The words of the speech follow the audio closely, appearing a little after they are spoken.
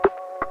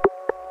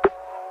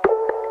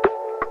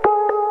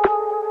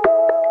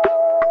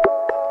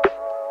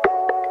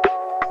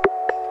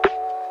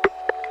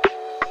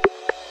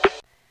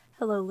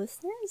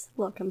listeners.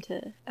 Welcome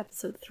to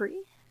episode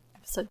 3,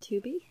 episode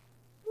 2B.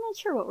 I'm not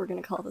sure what we're going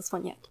to call this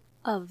one yet,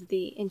 of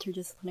the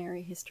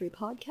Interdisciplinary History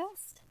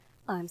Podcast.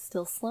 I'm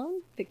still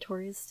Sloan,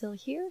 Victoria's still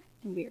here,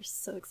 and we are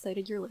so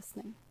excited you're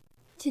listening.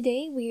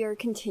 Today we are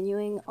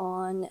continuing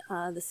on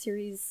the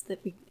series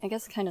that we,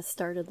 kind of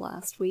started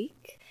last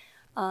week.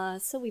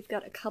 So we've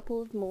got a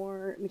couple of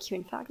more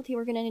MacEwan faculty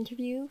we're going to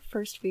interview.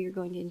 First, we are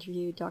going to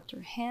interview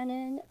Dr.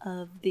 Hannon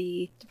of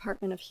the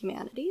Department of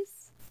Humanities.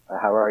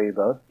 How are you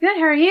both? Good,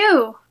 how are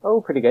you? Oh,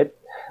 pretty good.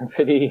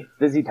 Pretty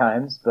busy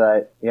times,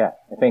 but yeah,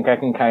 I think I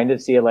can kind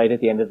of see a light at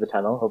the end of the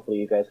tunnel. Hopefully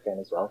you guys can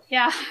as well.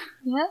 Yeah.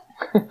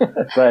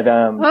 But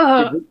I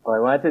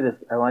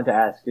wanted to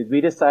ask, did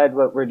we decide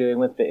what we're doing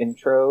with the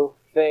intro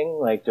thing?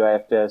 Like, do I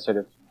have to sort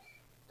of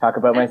talk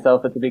about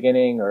myself at the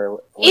beginning,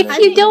 or if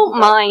you don't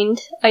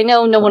mind? I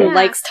know no one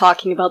likes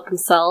talking about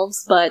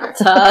themselves, but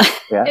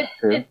yeah,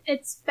 true.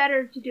 It's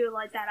better to do it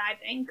like that,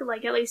 I think.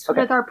 Like, at least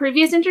with our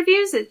previous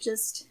interviews, it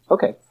just...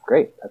 Okay,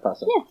 great. That's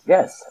awesome.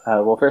 Yes.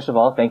 Well, first of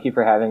all, thank you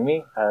for having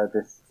me.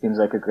 This seems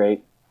like a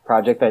great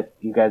project that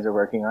you guys are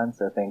working on,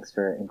 so thanks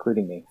for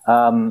including me.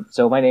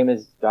 So my name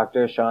is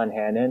Dr. Sean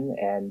Hannon,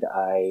 and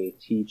I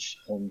teach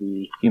in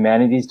the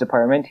Humanities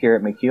Department here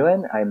at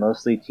MacEwan. I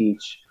mostly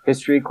teach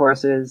history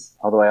courses,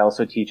 although I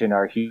also teach in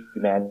our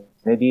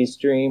Humanities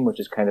stream, which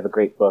is kind of a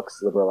great books,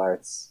 liberal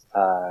arts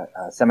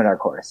seminar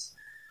course.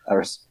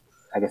 Or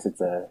I guess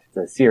it's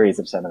a series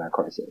of seminar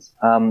courses.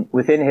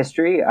 Within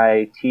history,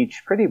 I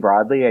teach pretty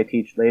broadly. I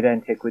teach late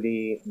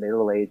antiquity,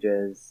 Middle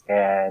Ages,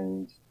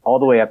 and all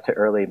the way up to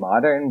early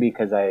modern,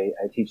 because I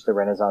teach the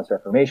Renaissance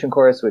Reformation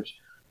course, which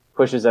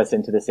pushes us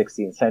into the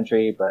 16th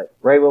century. But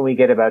right when we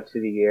get about to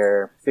the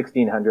year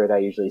 1600, I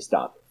usually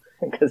stop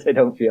because I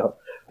don't feel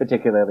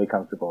particularly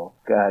comfortable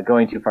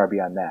going too far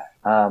beyond that.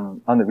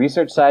 On the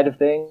research side of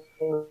things,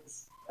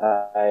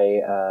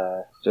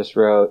 I just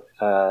wrote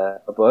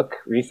a book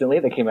recently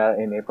that came out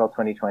in April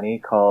 2020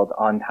 called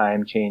On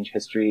Time, Change,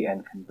 History,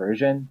 and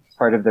Conversion. It's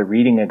part of the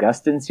Reading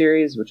Augustine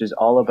series, which is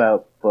all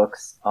about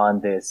books on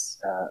this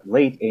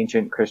late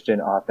ancient Christian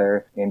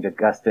author named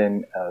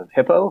Augustine of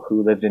Hippo,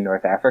 who lived in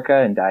North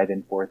Africa and died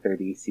in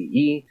 430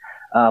 CE.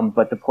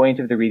 But the point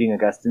of the Reading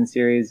Augustine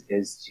series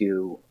is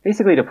to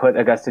basically to put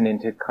Augustine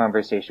into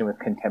conversation with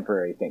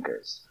contemporary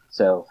thinkers.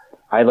 So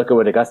I look at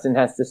what Augustine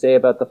has to say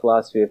about the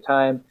philosophy of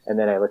time, and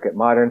then I look at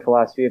modern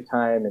philosophy of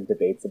time and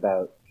debates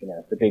about,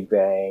 the Big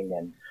Bang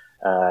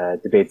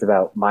and debates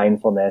about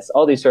mindfulness,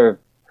 all these sort of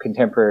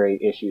contemporary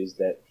issues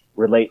that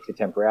relate to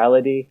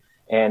temporality,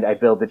 and I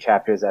build the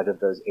chapters out of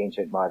those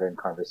ancient modern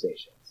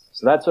conversations.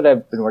 So that's what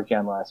I've been working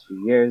on the last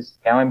few years.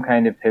 Now I'm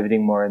kind of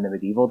pivoting more in the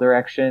medieval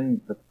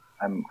direction.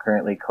 I'm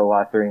currently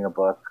co-authoring a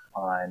book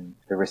on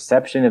the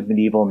reception of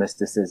medieval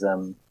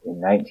mysticism in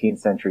 19th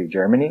century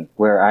Germany,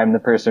 where I'm the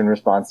person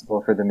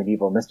responsible for the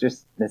medieval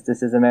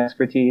mysticism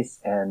expertise,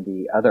 and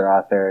the other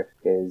author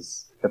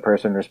is the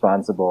person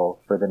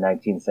responsible for the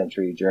 19th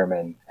century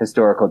German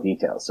historical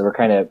details. So we're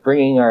kind of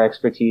bringing our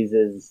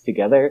expertises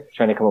together,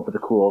 trying to come up with a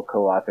cool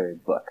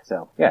co-authored book.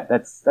 So yeah,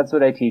 that's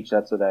what I teach.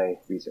 That's what I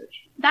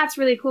research. That's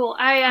really cool.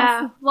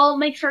 I will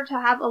make sure to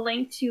have a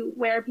link to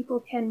where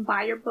people can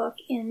buy your book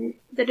in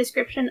the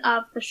description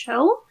of the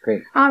show.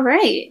 Great. All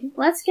right.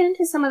 Let's get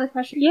into some of the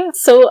questions. Yeah,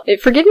 so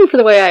forgive me for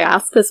the way I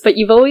asked this, but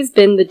you've always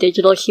been the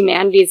digital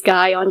humanities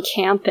guy on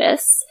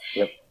campus.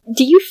 Yep.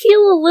 Do you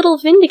feel a little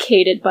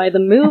vindicated by the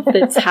move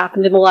that's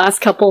happened in the last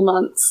couple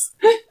months?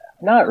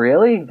 Not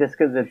really, just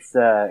because it's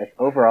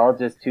overall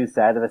just too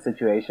sad of a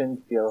situation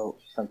to feel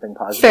something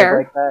positive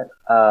like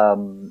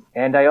that.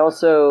 And I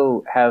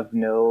also have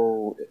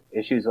no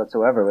issues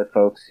whatsoever with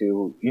folks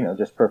who,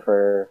 just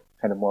prefer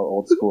kind of more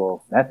old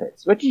school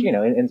methods, which,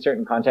 in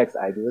certain contexts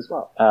I do as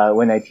well.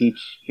 When I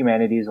teach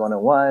Humanities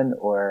 101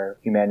 or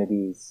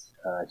Humanities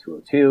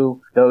 202,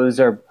 those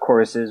are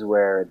courses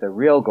where the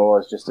real goal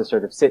is just to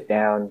sort of sit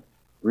down,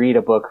 read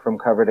a book from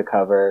cover to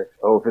cover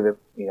over the,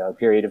 a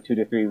period of 2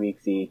 to 3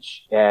 weeks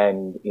each,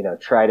 and,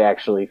 try to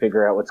actually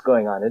figure out what's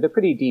going on at a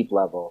pretty deep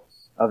level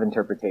of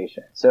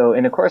interpretation. So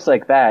in a course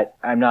like that,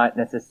 I'm not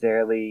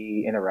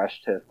necessarily in a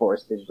rush to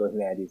force digital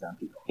humanities on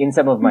people. In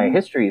some of my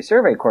history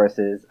survey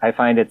courses, I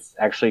find it's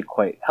actually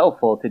quite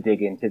helpful to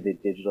dig into the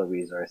digital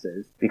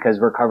resources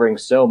because we're covering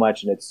so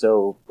much and it's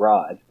so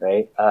broad,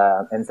 right?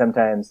 And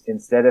sometimes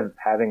instead of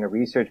having a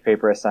research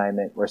paper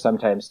assignment where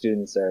sometimes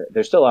students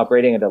they're still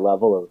operating at a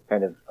level of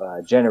kind of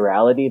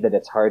generality that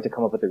it's hard to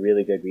come up with a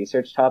really good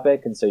research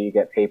topic. And so you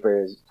get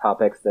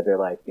topics that are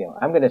like,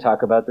 I'm going to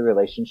talk about the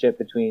relationship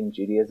between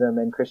Judaism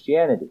and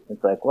Christianity.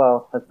 It's like,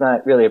 well, that's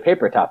not really a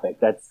paper topic.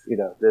 That's,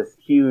 this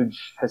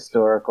huge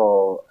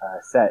historical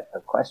set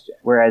of questions.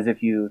 Whereas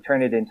if you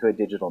turn it into a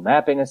digital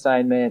mapping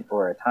assignment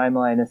or a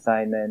timeline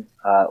assignment,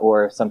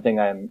 or something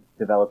I'm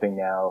developing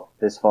now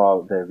this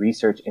fall, the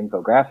research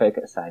infographic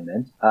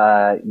assignment,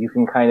 you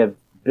can kind of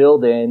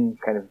build in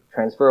kind of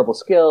transferable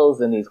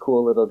skills and these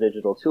cool little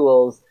digital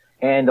tools,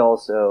 and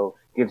also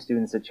give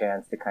students a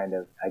chance to kind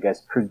of,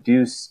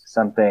 produce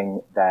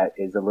something that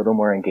is a little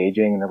more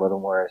engaging and a little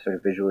more sort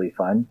of visually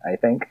fun, I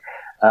think.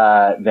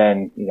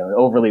 than, you know, an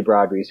overly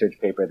broad research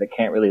paper that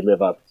can't really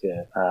live up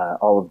to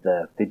all of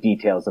the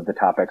details of the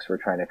topics we're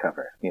trying to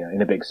cover, you know,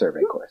 in a big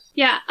survey course.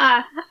 Yeah,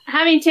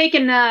 having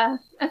taken a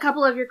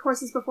couple of your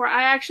courses before,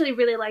 I actually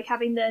really like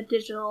having the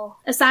digital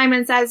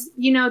assignments, as,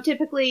 you know,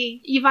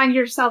 typically you find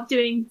yourself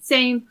doing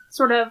same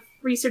sort of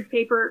research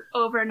paper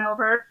over and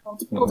over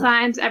multiple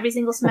times every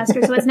single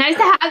semester. So it's nice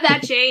to have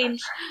that change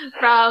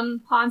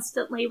from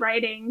constantly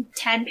writing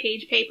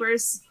 10-page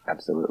papers.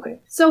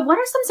 Absolutely. So what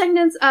are some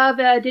segments of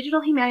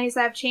digital humanities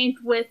that have changed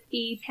with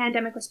the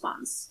pandemic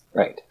response?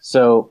 Right.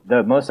 So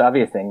the most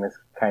obvious thing, this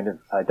kind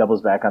of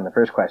doubles back on the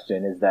first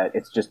question, is that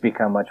it's just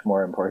become much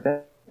more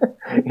important,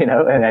 you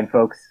know, and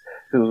folks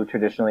who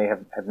traditionally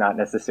have not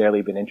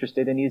necessarily been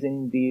interested in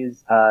using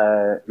these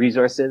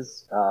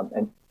resources,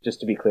 and just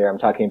to be clear, I'm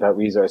talking about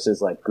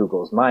resources like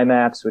Google's My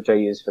Maps, which I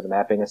use for the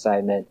mapping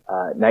assignment,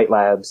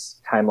 Nightlab's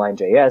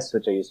Timeline.js,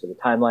 which I use for the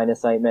timeline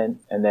assignment,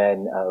 and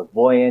then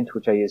Voyant,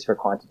 which I use for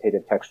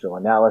quantitative textual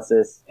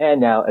analysis, and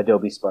now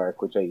Adobe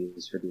Spark, which I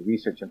use for the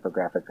research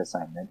infographic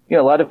assignment. You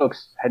know, a lot of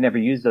folks had never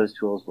used those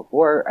tools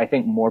before. I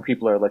think more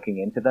people are looking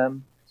into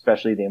them,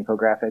 especially the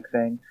infographic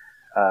thing,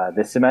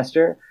 this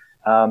semester,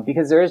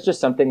 because there is just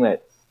something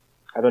that,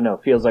 I don't know,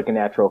 feels like a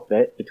natural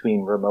fit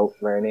between remote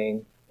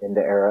learning in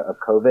the era of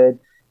COVID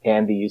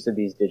and the use of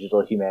these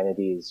digital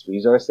humanities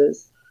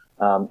resources,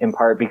 in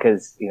part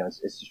because, you know,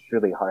 it's just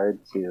really hard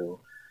to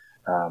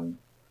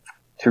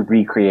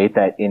recreate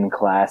that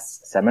in-class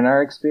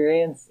seminar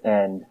experience.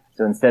 And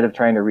so instead of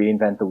trying to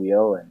reinvent the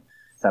wheel and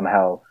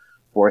somehow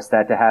force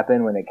that to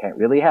happen when it can't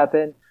really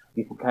happen,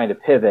 you can kind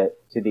of pivot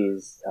to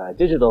these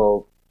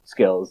digital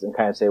skills and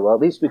kind of say, well,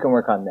 at least we can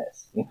work on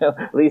this. You know,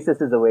 at least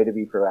this is a way to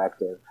be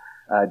proactive,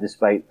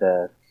 despite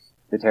the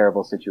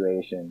terrible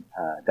situation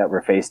that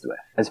we're faced with.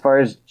 As far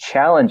as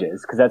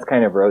challenges, because that's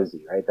kind of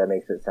rosy, right? That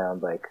makes it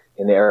sound like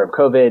in the era of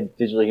COVID,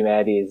 digital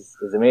humanities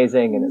is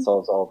amazing and it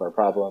solves all of our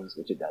problems,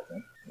 which it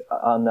doesn't.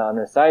 On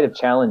the side of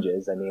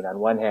challenges, I mean, on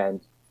one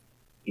hand,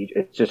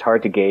 it's just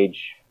hard to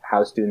gauge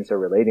how students are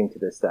relating to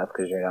this stuff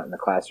because you're not in the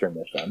classroom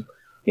with them.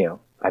 You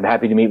know, I'm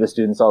happy to meet with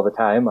students all the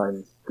time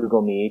on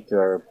Google Meet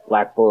or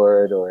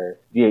Blackboard or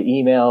via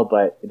email,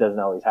 but it doesn't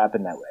always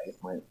happen that way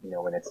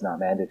when it's not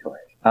mandatory.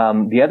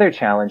 The other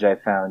challenge I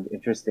found,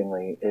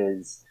 interestingly,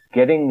 is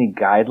getting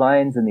the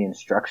guidelines and the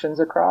instructions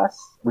across,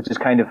 which is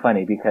kind of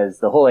funny because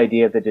the whole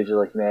idea of the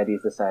digital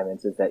humanities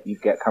assignments is that you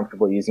get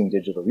comfortable using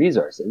digital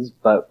resources.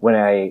 But when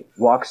I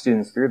walk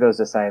students through those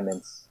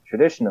assignments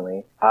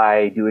traditionally,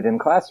 I do it in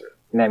classroom.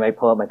 And I might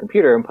pull out my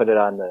computer and put it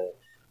on the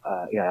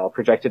I'll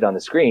project it on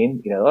the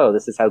screen, oh,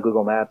 this is how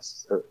Google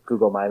Maps or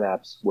Google My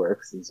Maps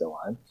works and so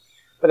on.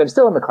 But I'm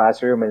still in the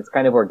classroom and it's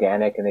kind of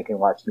organic and they can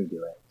watch me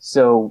do it.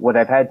 So what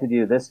I've had to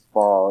do this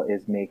fall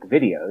is make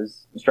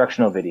videos,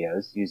 instructional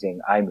videos using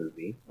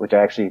iMovie, which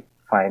I actually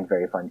find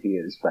very fun to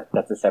use, but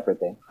that's a separate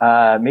thing.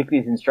 Make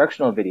these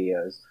instructional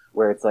videos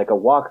where it's like a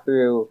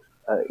walkthrough,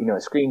 a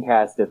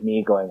screencast of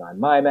me going on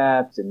My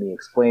Maps and me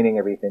explaining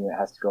everything that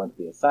has to go into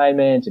the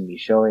assignment and me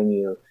showing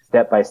you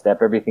step by step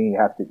everything you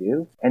have to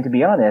do. And to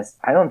be honest,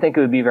 I don't think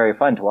it would be very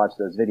fun to watch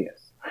those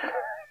videos.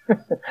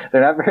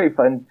 They're not very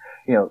fun.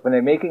 When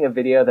I'm making a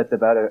video that's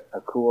about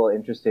a cool,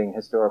 interesting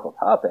historical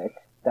topic,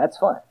 that's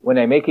fun. When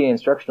I'm making an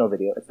instructional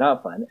video, it's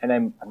not fun. And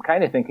I'm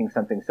kind of thinking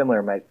something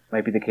similar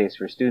might be the case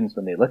for students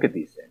when they look at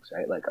these things,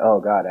 right? Like, oh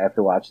God, I have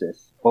to watch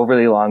this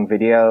overly long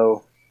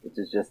video, which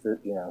is just,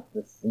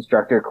 this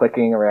instructor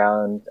clicking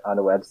around on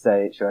a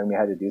website showing me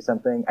how to do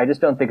something. I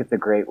just don't think it's a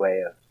great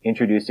way of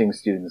introducing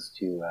students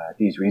to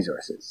these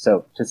resources.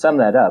 So to sum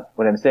that up,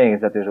 what I'm saying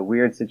is that there's a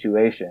weird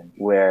situation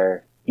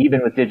where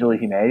even with digital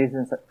humanities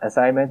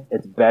assignments,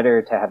 it's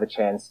better to have a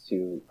chance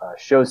to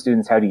show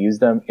students how to use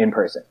them in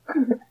person,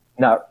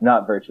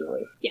 not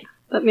virtually. Yeah.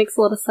 That makes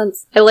a lot of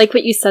sense. I like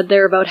what you said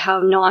there about how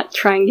not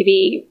trying to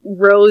be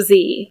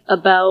rosy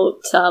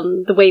about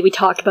the way we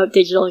talk about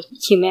digital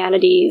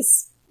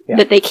humanities,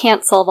 that they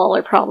can't solve all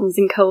our problems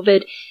in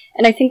COVID.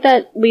 And I think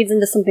that leads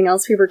into something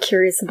else we were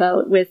curious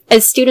about with,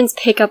 as students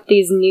pick up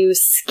these new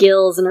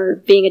skills and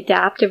are being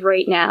adaptive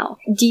right now,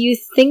 do you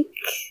think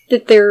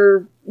that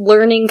they're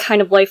learning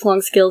kind of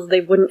lifelong skills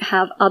they wouldn't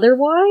have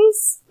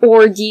otherwise?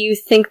 Or do you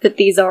think that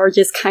these are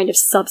just kind of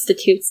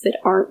substitutes that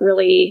aren't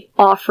really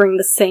offering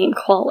the same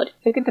quality?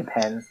 I think it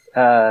depends.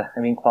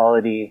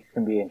 Quality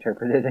can be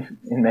interpreted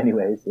in many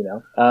ways,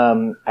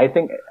 I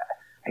think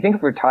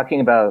if we're talking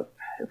about,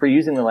 if we're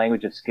using the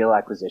language of skill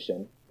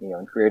acquisition,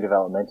 and career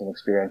development and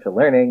experiential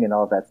learning and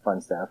all of that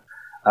fun stuff,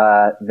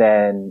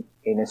 then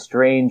in a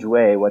strange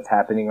way, what's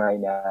happening right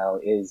now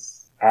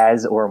is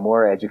as or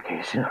more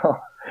educational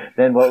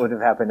than what would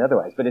have happened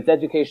otherwise. But it's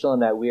educational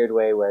in that weird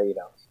way where,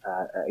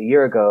 a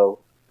year ago,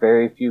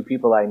 very few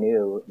people I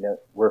knew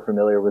were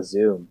familiar with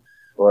Zoom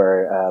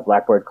or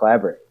Blackboard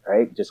Collaborate,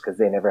 right? Just because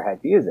they never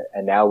had to use it.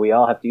 And now we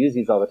all have to use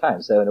these all the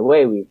time. So in a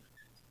way, we've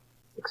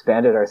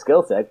expanded our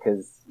skill set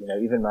because,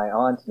 even my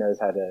aunt knows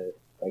how to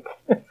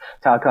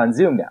talk on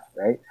Zoom now,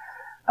 right?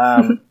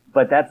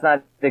 But that's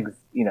not,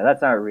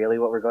 that's not really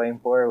what we're going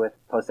for with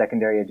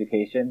post-secondary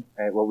education,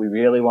 right? What we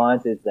really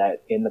want is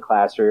that in the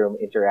classroom,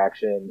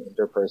 interaction,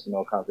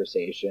 interpersonal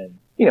conversation,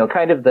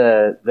 kind of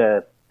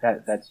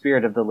that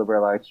spirit of the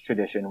liberal arts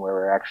tradition where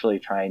we're actually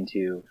trying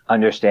to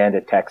understand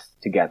a text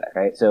together,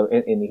 right? So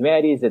in the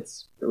humanities,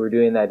 we're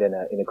doing that in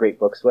a great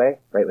books way,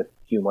 right? With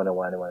Hume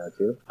 101 and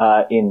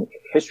 102. In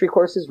history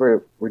courses,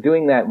 we're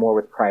doing that more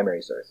with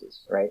primary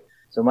sources, right?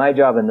 So my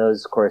job in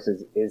those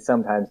courses is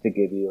sometimes to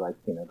give you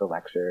the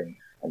lecture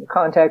and the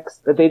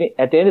context. But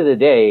at the end of the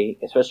day,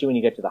 especially when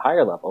you get to the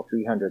higher level,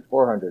 300,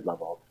 400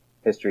 level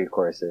history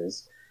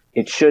courses,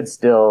 it should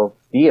still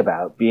be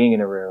about being in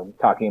a room,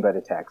 talking about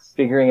a text,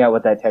 figuring out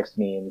what that text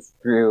means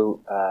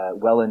through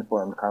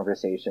well-informed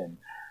conversation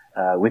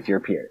with your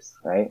peers,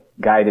 right?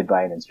 Guided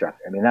by an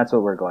instructor. I mean, that's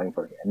what we're going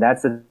for here. And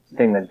that's the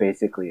thing that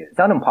basically it's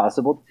not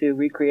impossible to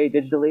recreate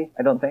digitally,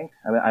 I don't think.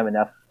 I'm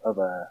enough of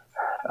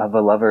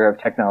a lover of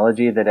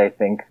technology that I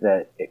think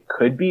that it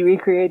could be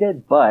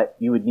recreated, but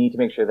you would need to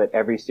make sure that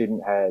every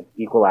student had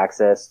equal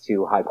access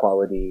to high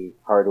quality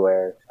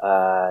hardware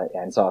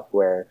and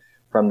software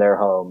from their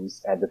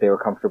homes, and that they were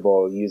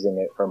comfortable using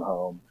it from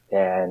home.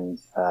 And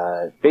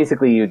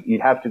basically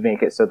you'd have to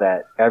make it so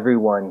that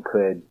everyone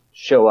could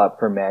show up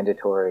for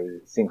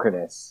mandatory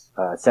synchronous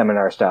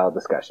seminar style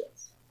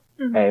discussions.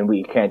 Mm-hmm. And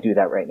we can't do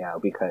that right now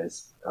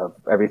because of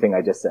everything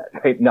I just said,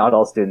 right? Not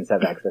all students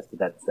have access to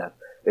that stuff.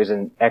 There's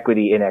an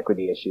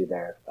inequity issue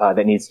there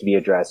that needs to be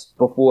addressed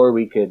before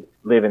we could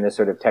live in this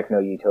sort of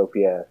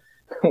techno-utopia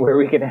where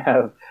we can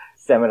have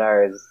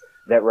seminars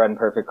that run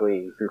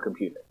perfectly through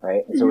computer,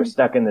 right? And so we're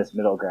stuck in this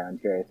middle ground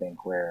here, I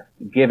think, where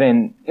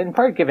given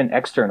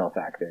external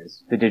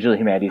factors, the digital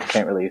humanities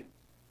can't really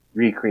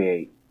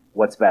recreate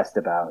what's best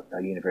about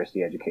a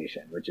university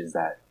education, which is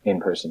that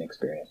in-person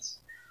experience.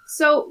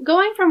 So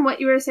going from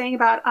what you were saying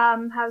about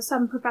how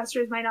some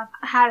professors might not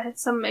have had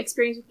some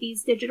experience with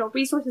these digital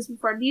resources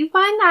before, do you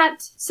find that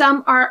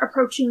some are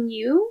approaching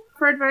you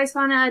for advice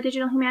on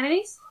digital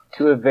humanities?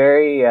 To a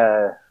very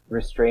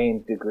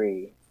restrained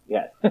degree.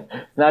 Yes.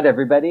 Not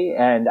everybody.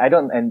 And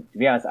to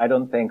be honest, I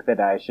don't think that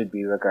I should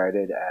be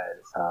regarded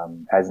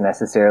as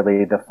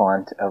necessarily the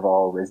font of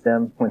all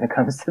wisdom when it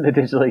comes to the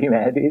digital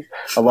humanities.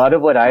 A lot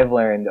of what I've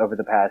learned over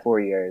the past 4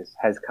 years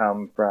has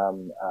come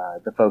from,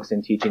 the folks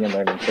in teaching and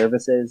learning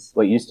services,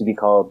 what used to be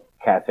called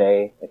CAFE.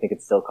 I think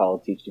it's still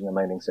called Teaching and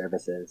Learning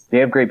Services. They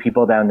have great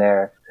people down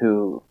there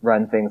who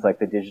run things like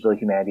the Digital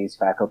Humanities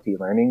Faculty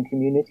Learning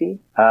Community,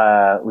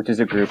 which is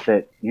a group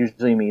that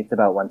usually meets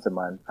about once a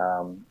month.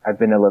 I've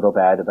been a little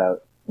bad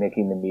about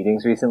making the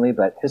meetings recently,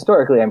 but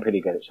historically I'm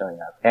pretty good at showing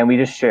up. And we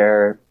just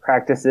share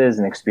practices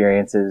and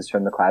experiences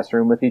from the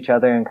classroom with each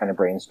other and kind of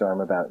brainstorm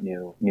about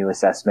new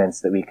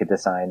assessments that we could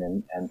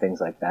design and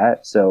things like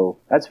that. So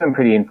that's been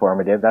pretty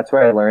informative. That's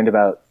where I learned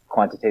about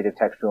quantitative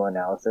textual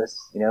analysis,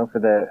 for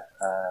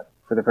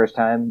the first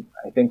time.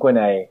 I think when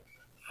I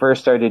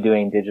first started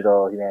doing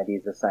digital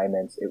humanities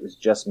assignments, it was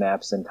just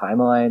maps and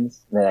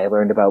timelines. And then I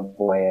learned about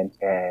Buoyant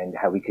and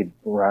how we could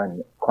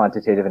run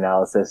quantitative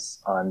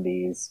analysis on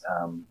these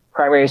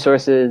primary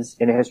sources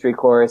in a history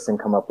course and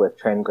come up with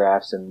trend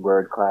graphs and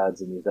word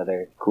clouds and these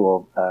other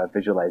cool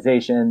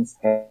visualizations.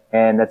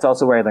 And that's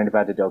also where I learned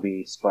about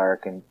Adobe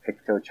Spark and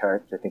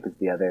Piktochart, which I think is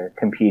the other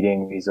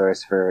competing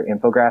resource for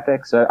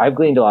infographics. So I've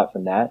gleaned a lot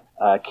from that.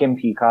 Kim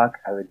Peacock,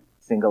 I would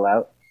single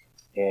out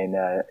in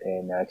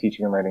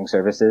teaching and learning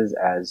services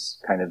as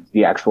kind of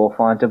the actual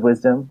font of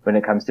wisdom when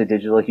it comes to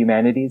digital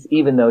humanities,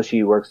 even though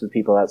she works with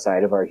people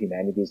outside of our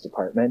humanities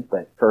department.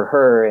 But for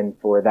her and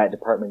for that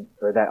department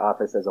or that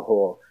office as a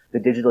whole, the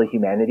digital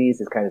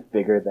humanities is kind of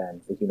bigger than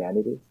the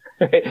humanities.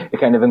 It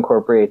kind of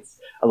incorporates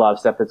a lot of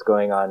stuff that's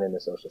going on in the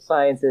social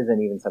sciences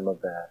and even some of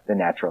the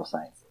natural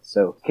sciences.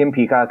 So Kim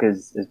Peacock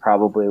is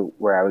probably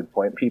where I would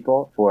point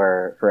people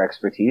for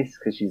expertise,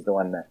 because she's the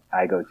one that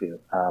I go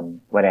to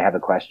when I have a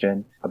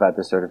question about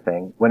this sort of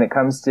thing. When it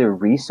comes to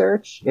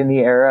research in the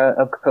era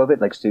of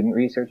COVID, like student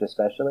research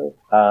especially,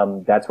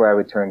 that's where I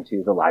would turn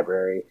to the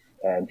library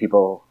and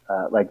people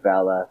like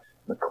Vala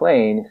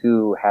McLean,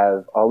 who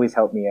have always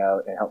helped me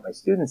out and helped my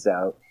students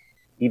out,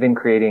 even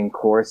creating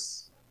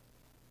course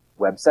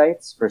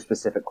websites for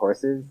specific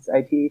courses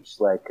I teach,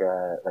 like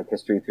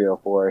History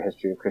 304,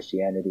 History of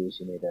Christianity.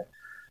 She made a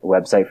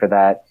website for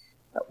that.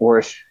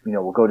 Or,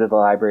 we'll go to the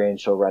library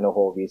and she'll run a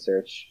whole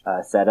research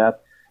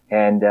setup.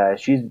 And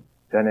she's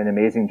done an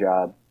amazing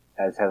job,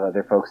 as have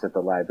other folks at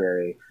the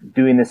library,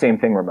 doing the same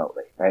thing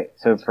remotely, right?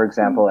 So, for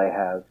example, I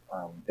have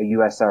a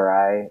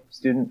USRI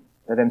student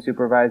that I'm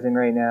supervising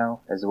right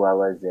now, as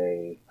well as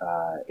a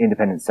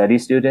independent study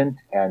student.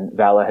 And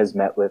Vala has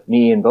met with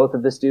me and both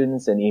of the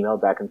students and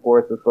emailed back and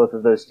forth with both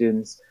of those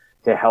students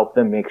to help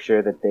them make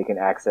sure that they can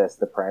access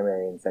the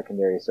primary and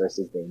secondary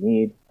sources they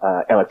need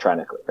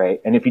electronically, right?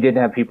 And if you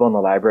didn't have people in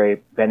the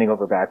library bending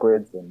over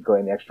backwards and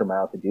going the extra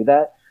mile to do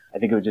that, I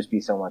think it would just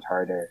be so much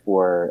harder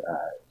for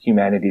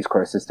humanities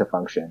courses to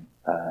function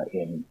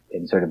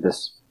in sort of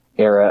this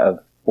era of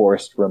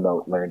forced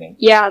remote learning.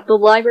 Yeah, the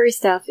library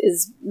staff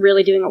is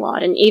really doing a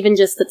lot, and even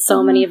just that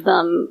so many of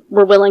them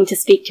were willing to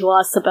speak to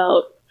us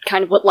about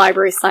kind of what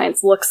library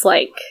science looks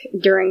like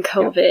during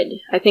COVID,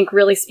 I think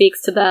really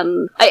speaks to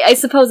them. I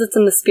suppose it's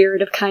in the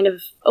spirit of kind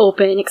of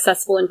open,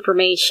 accessible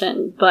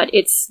information, but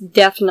it's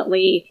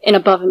definitely an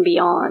above and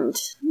beyond.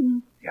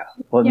 Yeah.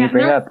 Well, you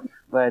bring up,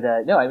 but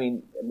no, I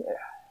mean,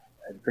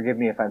 forgive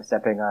me if I'm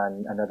stepping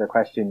on another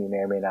question you may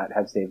or may not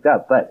have saved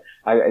up, but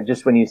I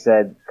just when you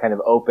said kind of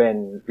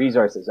open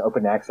resources,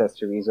 open access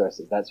to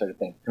resources, that sort of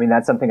thing. I mean,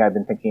 that's something I've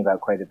been thinking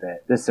about quite a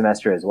bit this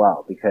semester as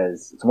well,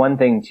 because it's one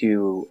thing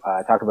to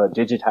talk about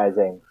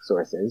digitizing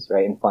sources,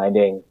 right, and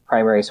finding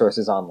primary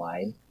sources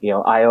online. You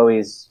know, I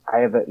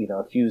have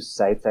a few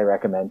sites I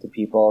recommend to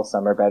people.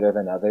 Some are better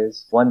than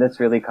others. One that's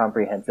really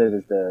comprehensive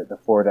is the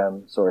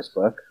Fordham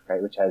Sourcebook,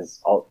 right, which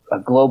has a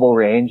global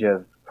range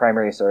of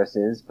primary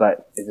sources,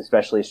 but is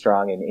especially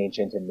strong in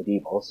ancient and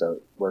medieval, so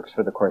it works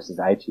for the courses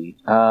I teach.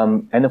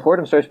 And the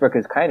Fordham Sourcebook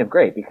is kind of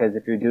great because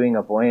if you're doing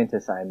a Buoyant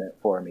assignment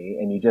for me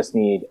and you just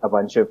need a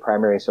bunch of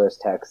primary source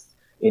text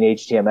in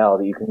HTML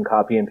that you can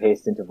copy and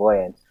paste into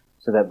Buoyant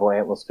so that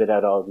Buoyant will spit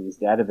out all of these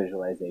data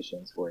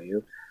visualizations for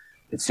you,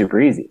 it's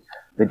super easy.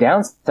 The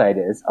downside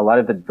is a lot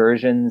of the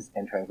versions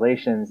and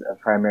translations of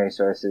primary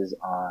sources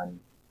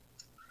on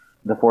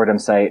the Fordham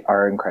site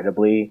are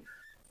incredibly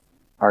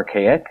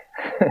archaic,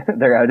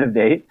 they're out of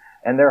date,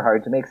 and they're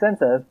hard to make sense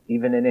of,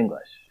 even in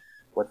English.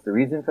 What's the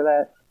reason for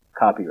that?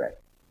 Copyright,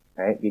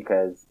 right?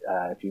 Because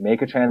if you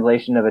make a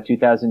translation of a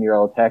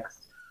 2,000-year-old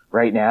text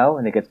right now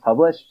and it gets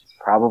published, it's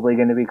probably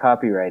going to be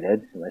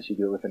copyrighted, unless you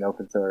do it with an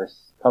open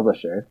source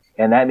publisher.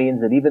 And that means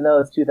that even though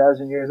it's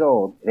 2,000 years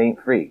old, it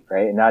ain't free,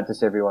 right? And not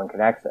just everyone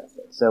can access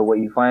it. So what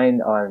you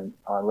find on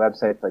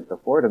websites like the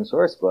Fordham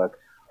Sourcebook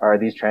are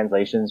these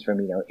translations from,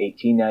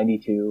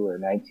 1892 or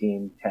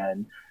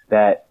 1910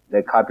 that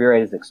the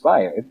copyright is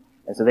expired,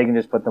 and so they can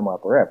just put them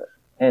up wherever.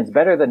 And it's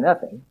better than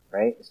nothing,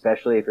 right?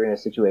 Especially if you're in a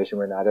situation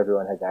where not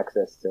everyone has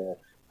access to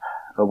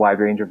a wide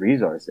range of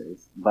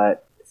resources,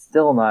 but it's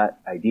still not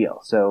ideal.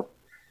 So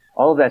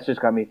all of that's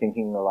just got me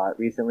thinking a lot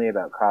recently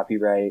about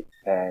copyright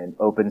and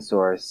open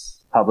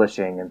source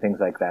publishing and things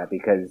like that,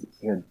 because,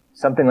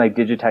 something like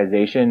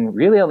digitization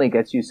really only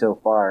gets you so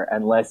far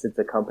unless it's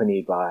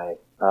accompanied by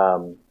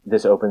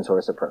this open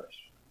source approach.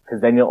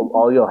 Because then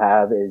all you'll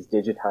have is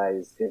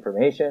digitized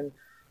information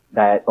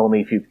that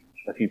only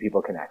a few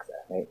people can access,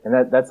 right?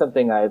 And that's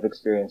something I've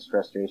experienced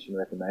frustration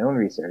with in my own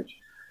research,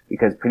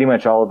 because pretty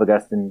much all of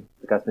Augustine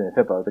and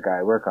Hippo, the guy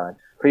I work on,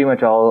 pretty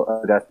much all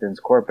of Augustine's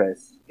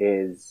corpus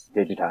is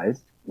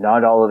digitized.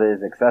 Not all of it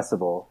is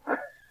accessible,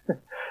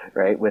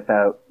 right?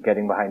 Without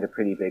getting behind a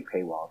pretty big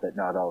paywall that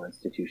not all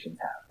institutions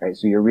have, right?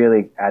 So you're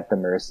really at the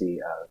mercy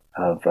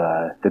of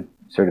the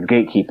sort of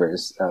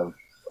gatekeepers of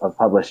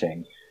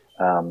publishing,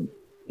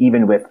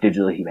 even with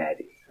digital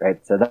humanities,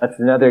 right? So that's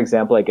another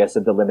example, I guess,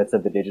 of the limits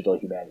of the digital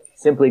humanities.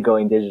 Simply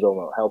going digital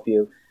won't help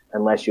you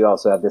unless you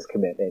also have this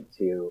commitment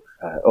to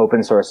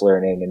open source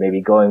learning and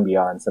maybe going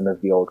beyond some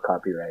of the old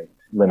copyright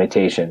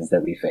limitations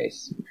that we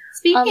face.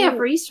 Speaking of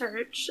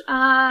research,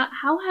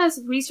 how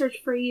has research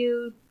for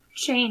you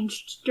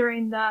changed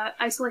during the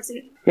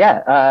isolation?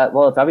 Yeah,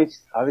 well, it's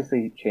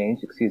obviously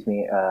changed,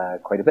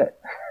 quite a bit.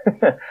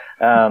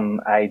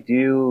 I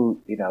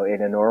do,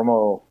 in a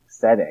normal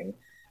setting,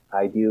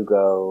 I do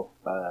go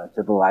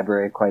to the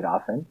library quite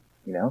often,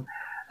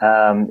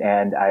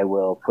 and I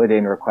will put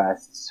in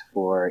requests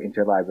for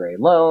interlibrary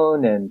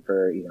loan and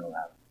for,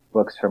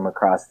 books from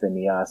across the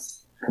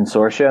NEOS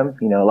consortium.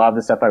 A lot of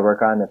the stuff I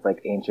work on that's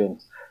like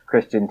ancient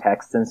Christian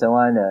texts and so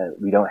on,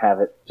 we don't have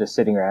it just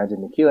sitting around in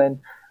MacEwan.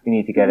 We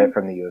need to get it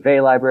from the U of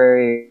A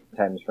library,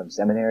 sometimes from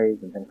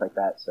seminaries and things like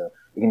that. So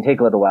it can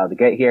take a little while to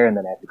get here, and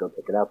then I have to go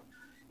pick it up.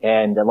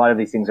 And a lot of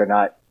these things are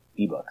not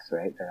ebooks,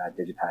 right? They're not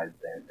digitized.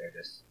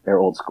 They're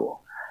old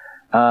school.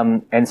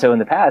 And so in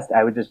the past,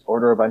 I would just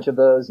order a bunch of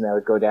those, and I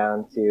would go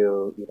down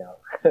to,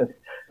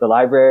 the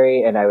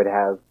library, and I would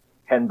have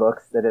 10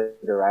 books that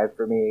had arrived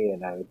for me,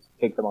 and I would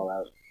take them all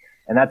out.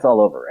 And that's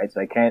all over, right? So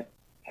I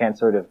can't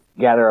sort of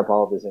gather up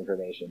all of this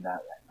information that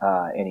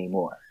way,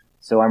 anymore.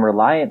 So I'm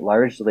reliant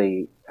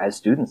largely, as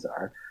students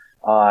are,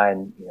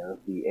 on,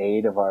 the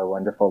aid of our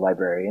wonderful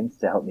librarians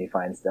to help me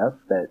find stuff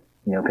that,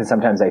 because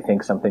sometimes I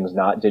think something's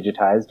not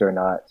digitized or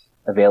not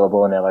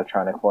available in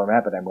electronic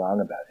format, but I'm wrong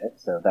about it.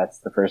 So that's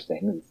the first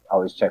thing, is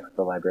always check with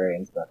the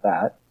librarians about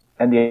that.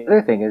 And the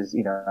other thing is,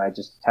 I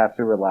just have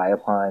to rely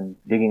upon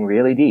digging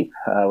really deep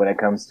when it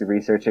comes to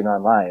researching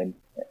online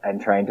and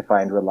trying to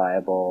find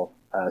reliable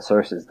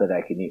sources that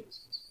I can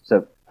use.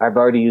 So I've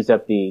already used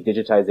up the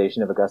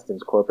digitization of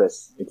Augustine's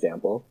corpus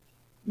example,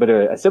 but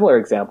a similar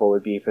example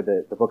would be for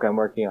the book I'm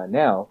working on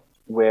now,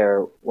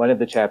 where one of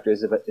the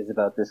chapters is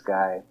about this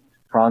guy,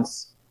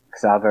 Franz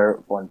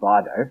Xaver von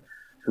Baader,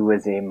 who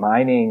was a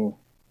mining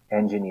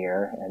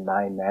engineer and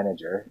mine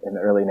manager in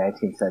the early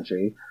 19th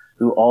century,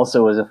 who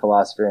also was a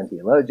philosopher and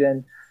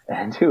theologian,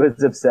 and who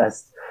was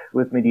obsessed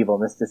with medieval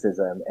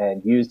mysticism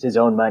and used his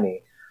own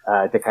money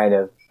to kind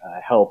of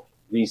help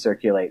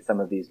recirculate some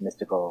of these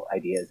mystical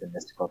ideas and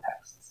mystical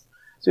texts.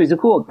 So he's a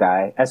cool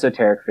guy,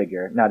 esoteric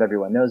figure. Not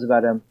everyone knows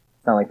about him.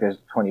 It's not like there's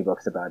 20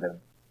 books about him,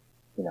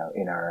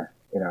 in our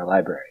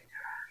library.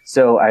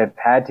 So I've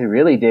had to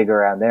really dig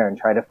around there and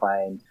try to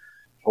find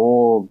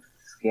old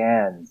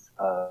scans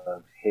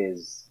of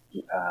his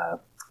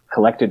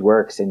collected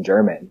works in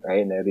German,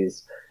 right? And they're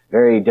these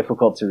very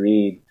difficult to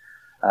read.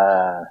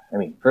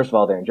 First of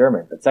all, they're in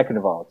German, but second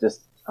of all,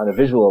 just on a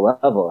visual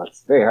level,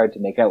 it's very hard to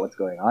make out what's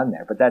going on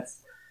there. But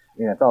that's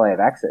all I have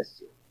access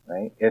to,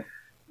 right? If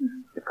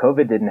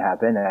COVID didn't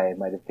happen, I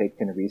might have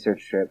taken a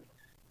research trip,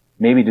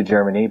 maybe to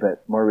Germany,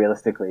 but more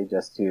realistically,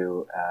 just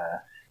to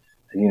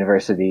a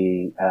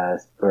university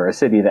or a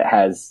city that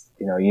has,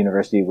 a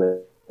university with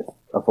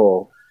a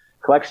full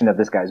collection of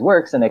this guy's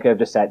works, and I could have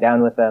just sat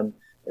down with them.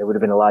 It would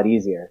have been a lot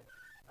easier,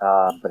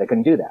 but I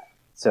couldn't do that.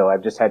 So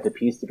I've just had to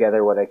piece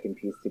together what I can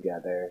piece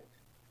together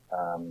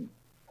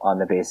on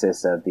the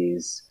basis of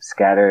these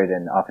scattered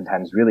and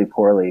oftentimes really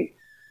poorly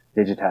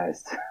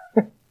digitized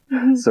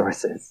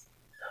sources.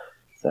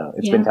 So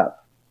it's been tough.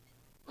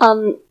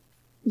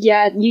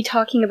 Yeah, you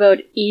talking about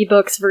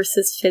ebooks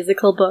versus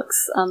physical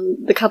books.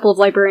 The couple of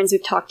librarians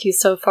we've talked to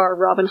so far,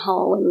 Robin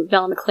Hall and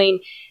Val McLean,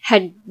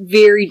 had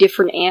very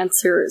different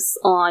answers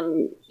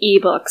on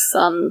ebooks.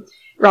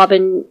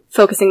 Robin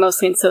focusing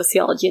mostly on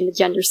sociology and the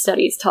gender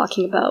studies,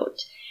 talking about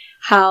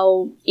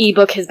how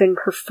ebook has been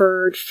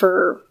preferred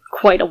for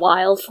quite a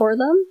while for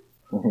them.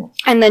 Mm-hmm.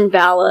 And then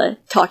Vala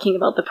talking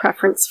about the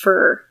preference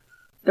for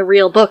the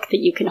real book that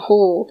you can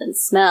hold and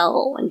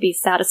smell and be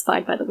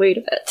satisfied by the weight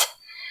of it.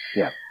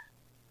 Yeah.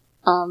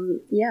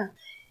 Yeah.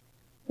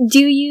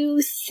 Do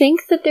you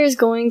think that there's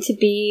going to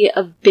be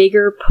a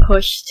bigger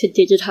push to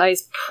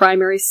digitize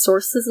primary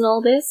sources in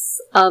all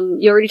this?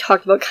 You already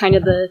talked about kind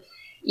of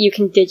you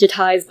can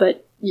digitize,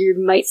 but you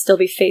might still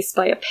be faced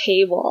by a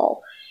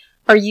paywall.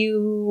 Are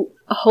you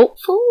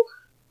hopeful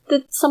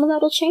that some of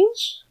that will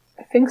change?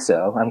 I think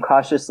so. I'm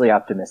cautiously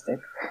optimistic.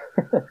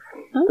 Okay.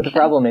 But the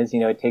problem is,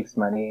 it takes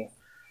money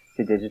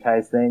to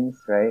digitize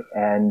things, right?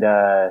 And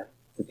the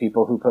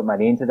people who put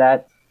money into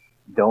that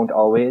don't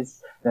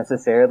always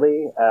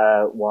necessarily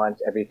want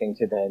everything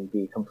to then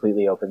be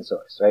completely open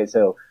source, right?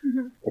 So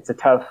it's a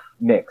tough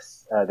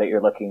mix that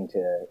you're looking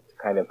to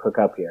kind of cook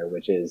up here,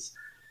 which is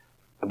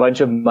a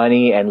bunch of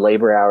money and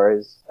labor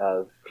hours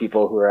of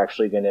people who are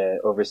actually going to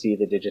oversee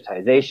the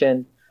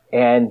digitization,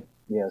 and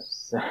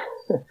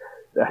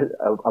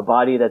a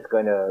body that's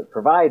going to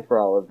provide for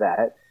all of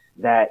that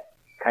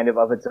kind of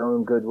its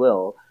own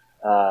goodwill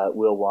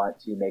will want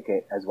to make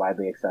it as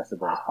widely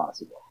accessible as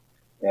possible.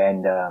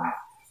 And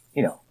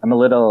I'm a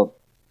little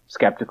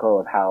skeptical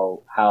of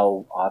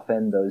how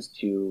often those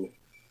two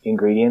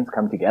ingredients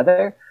come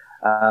together.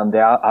 They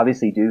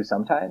obviously do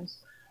sometimes,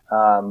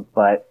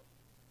 but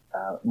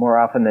more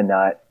often than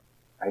not,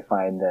 I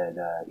find that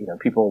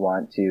people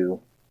want to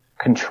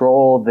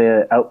control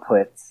the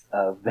outputs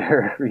of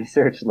their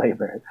research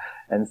labor,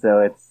 and so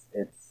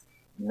it's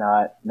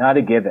not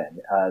a given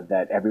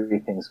that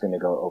everything's going to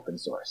go open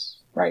source,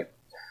 right?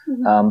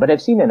 Mm-hmm. But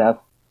I've seen enough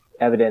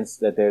evidence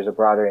that there's a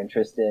broader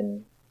interest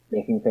in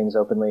making things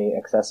openly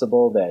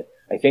accessible that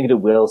I think it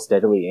will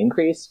steadily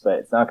increase, but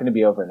it's not going to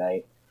be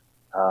overnight.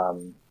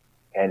 And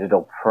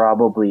it'll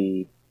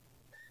probably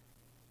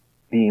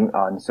be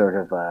on sort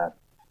of a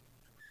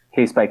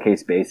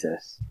case-by-case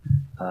basis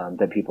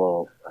that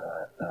people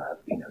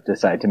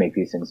decide to make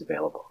these things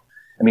available.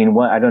 I mean,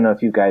 I don't know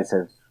if you guys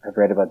have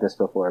read about this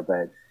before,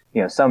 but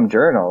some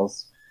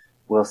journals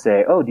will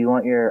say, "Oh, do you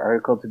want your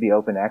article to be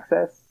open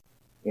access?"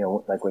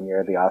 Like when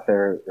you're the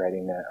author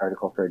writing an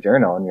article for a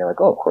journal, and you're like,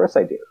 "Oh, of course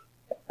I do.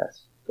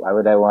 Yes. Why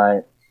would I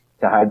want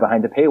to hide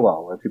behind a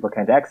paywall where people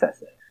can't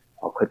access it?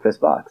 I'll click this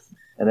box."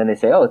 And then they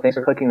say, "Oh, thanks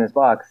for clicking this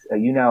box.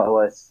 You now owe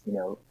us,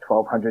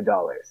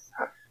 $1,200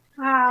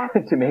 Wow.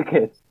 to make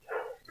it."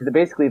 Because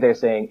basically they're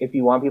saying, if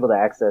you want people to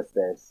access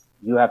this,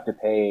 you have to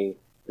pay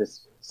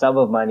this sum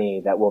of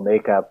money that will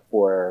make up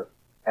for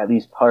at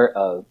least part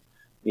of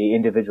the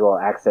individual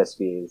access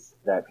fees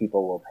that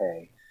people will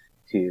pay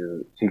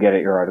to get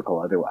at your article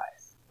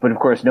otherwise. But of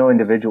course,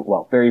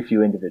 very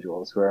few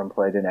individuals who are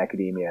employed in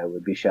academia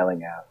would be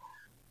shelling out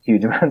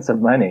huge amounts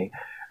of money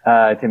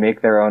to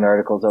make their own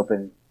articles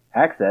open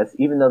access,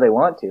 even though they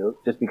want to,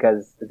 just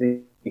because it's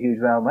a huge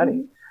amount of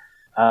money.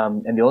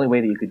 And the only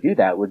way that you could do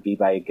that would be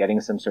by getting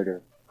some sort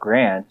of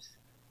grant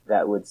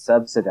that would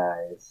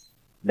subsidize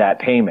that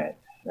payment,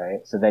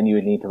 right? So then you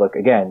would need to look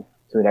again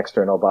to an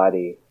external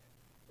body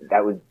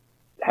that would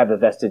have a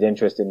vested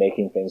interest in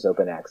making things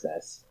open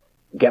access,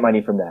 get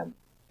money from them,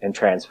 and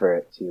transfer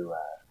it to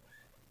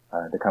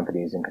the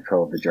companies in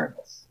control of the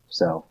journals.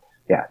 So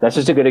yeah, that's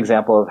just a good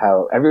example of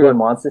how everyone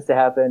wants this to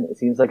happen. It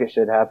seems like it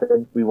should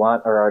happen. We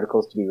want our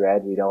articles to be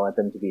read. We don't want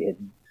them to be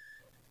hidden.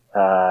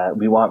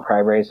 We want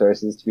primary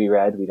sources to be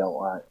read. We don't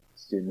want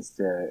students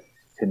to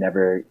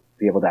never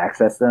be able to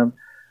access them.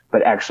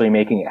 But actually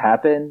making it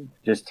happen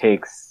just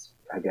takes,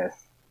 I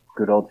guess,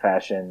 good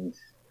old-fashioned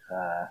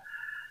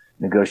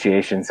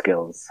negotiation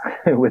skills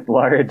with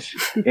large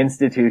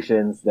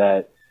institutions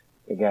that,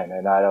 again,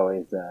 are not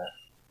always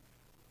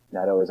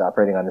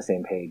operating on the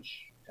same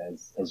page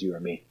as you or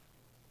me.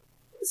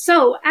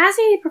 So, as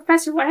a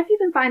professor, what have you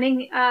been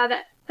finding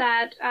that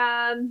that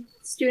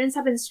students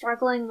have been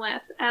struggling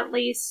with, at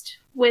least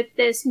with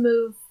this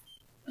move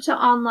to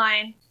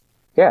online?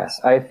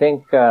 Yes, I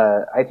think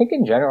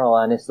in general,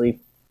 honestly,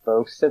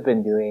 folks have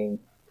been doing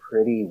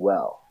pretty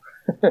well.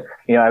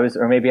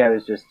 Maybe I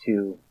was just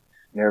too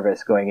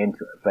nervous going into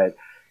it, but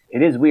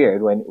it is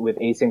weird with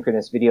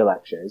asynchronous video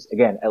lectures.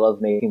 Again, I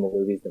love making the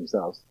movies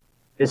themselves.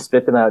 Just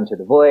spit them out into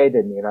the void,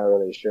 and you're not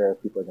really sure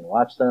if people are going to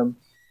watch them.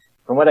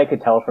 From what I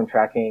could tell from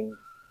tracking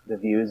the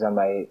views on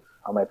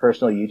my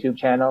personal YouTube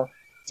channel,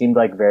 it seemed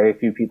like very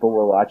few people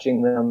were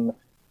watching them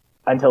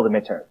until the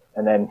midterm,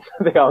 and then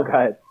they all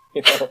got,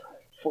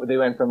 they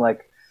went from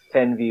like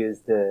 10 views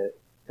to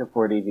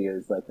 40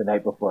 views like the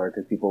night before,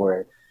 because people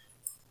were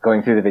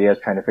going through the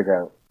videos trying to figure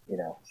out,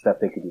 stuff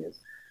they could use,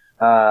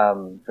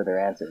 for their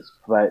answers.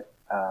 But,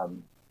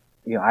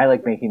 I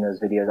like making those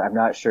videos. I'm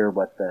not sure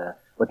what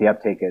the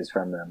uptake is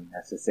from them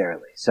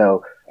necessarily.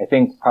 So I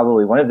think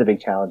probably one of the big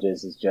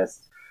challenges is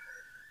just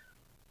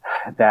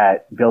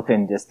that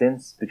built-in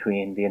distance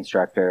between the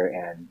instructor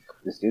and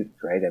the student,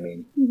 right? I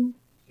mean,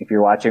 if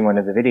you're watching one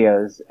of the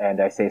videos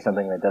and I say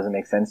something that doesn't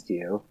make sense to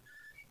you,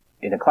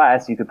 in a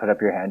class, you could put up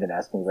your hand and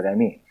ask me what I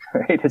mean,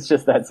 right? It's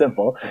just that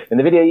simple. In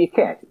the video, you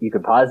can't. You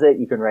can pause it,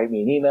 you can write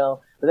me an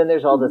email, but then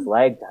there's all this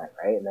lag time,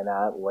 right? And then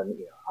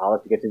I'll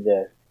have to get to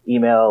the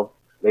email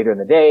later in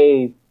the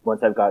day,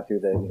 once I've got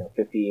through the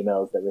 50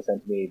 emails that were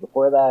sent to me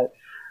before that.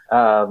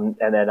 And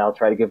then I'll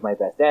try to give my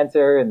best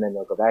answer, and then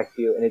they'll go back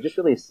to you, and it just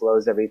really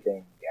slows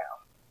everything down,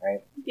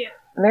 right? Yeah.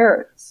 And there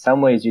are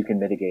some ways you can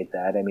mitigate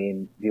that. I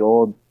mean, the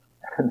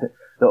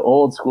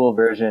old school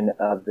version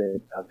of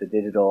the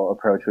digital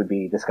approach would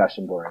be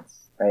discussion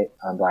boards, right,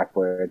 on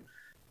Blackboard.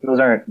 Those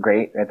aren't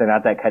great, right? They're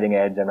not that cutting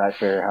edge. I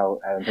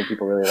don't think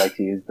people really like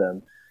to use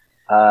them.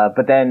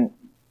 But then,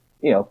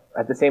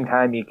 at the same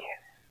time,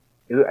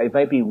 it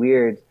might be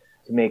weird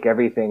to make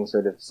everything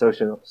sort of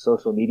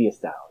social media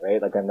style,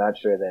 right? Like, I'm not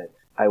sure that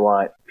I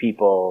want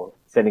people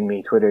sending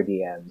me Twitter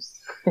DMs,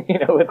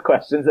 with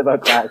questions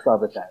about class all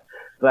the time.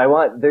 But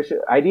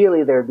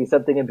ideally there would be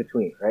something in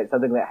between, right?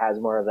 Something that has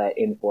more of that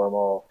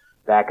informal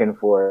back and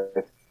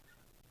forth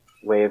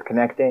way of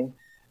connecting.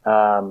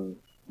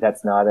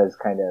 That's not as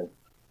kind of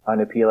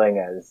unappealing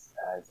as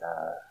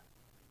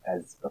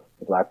the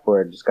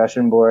Blackboard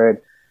discussion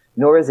board,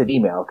 nor is it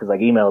email, because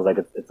like email is like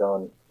its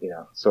own,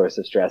 source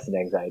of stress and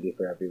anxiety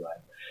for everyone.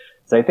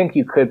 So I think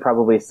you could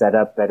probably set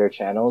up better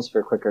channels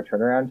for quicker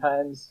turnaround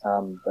times.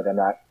 But I'm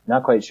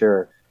not quite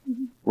sure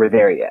we're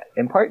there yet.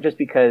 In part just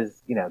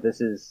because,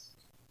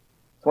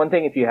 it's one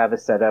thing if you have a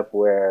setup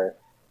where,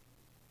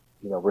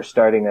 we're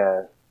starting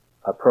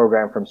a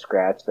program from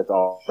scratch that's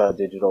all about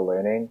digital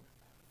learning,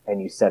 and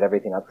you set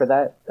everything up for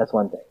that. That's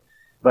one thing.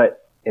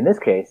 But in this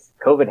case,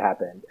 COVID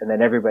happened, and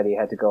then everybody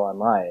had to go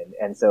online,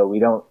 and so we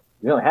don't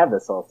have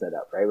this all set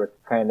up, right? We're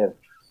kind of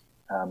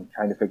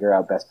trying to figure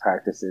out best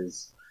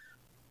practices,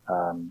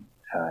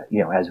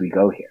 as we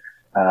go here.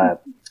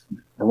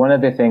 There's one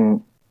other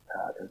thing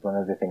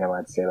I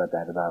wanted to say about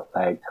that, about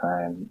lag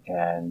time,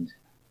 and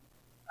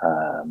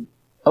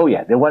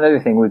the one other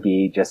thing would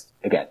be just,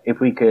 again, if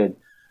we could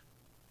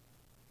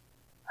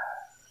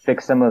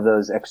fix some of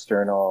those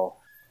external,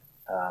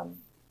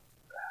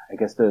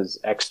 those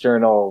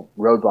external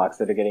roadblocks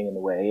that are getting in the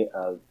way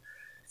of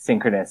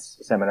synchronous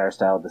seminar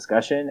style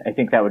discussion, I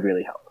think that would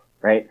really help,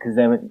 right? Because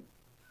then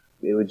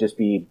it would just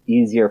be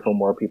easier for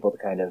more people to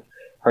kind of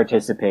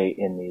participate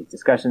in these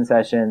discussion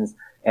sessions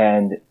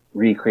and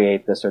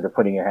recreate the sort of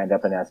putting your hand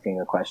up and asking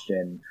a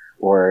question,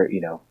 or,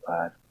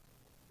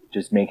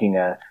 just making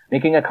a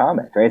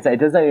comment, right? So it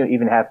doesn't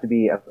even have to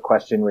be a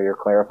question where you're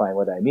clarifying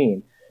what I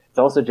mean. It's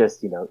also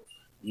just,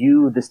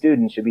 you, the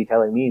student, should be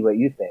telling me what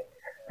you think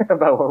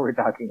about what we're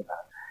talking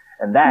about.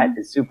 And that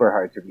is super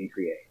hard to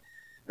recreate,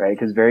 right?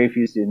 Because very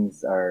few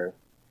students are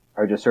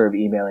just sort of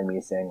emailing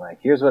me saying like,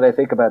 here's what I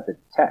think about the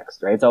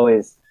text, right? It's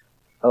always,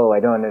 I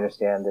don't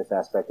understand this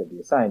aspect of the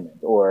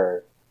assignment,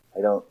 or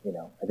I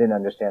didn't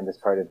understand this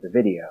part of the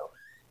video.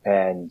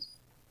 And,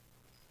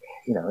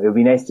 it would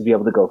be nice to be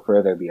able to go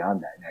further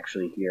beyond that and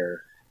actually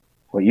hear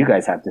what you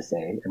guys have to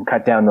say and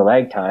cut down the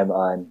lag time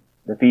on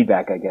the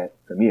feedback I get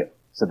from you,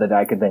 so that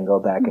I could then go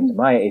back into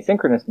my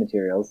asynchronous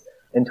materials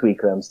and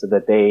tweak them so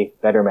that they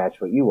better match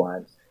what you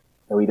want.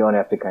 And we don't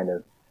have to kind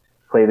of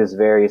play this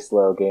very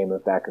slow game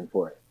of back and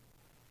forth,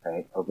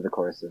 right, over the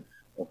course of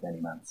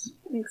many months.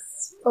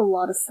 Makes a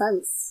lot of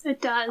sense.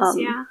 It does,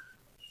 yeah.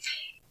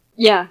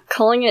 Yeah,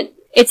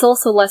 it's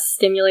also less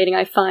stimulating,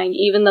 I find,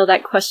 even though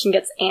that question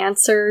gets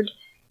answered.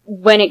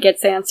 When it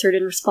gets answered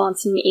in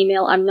response in the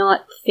email, I'm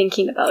not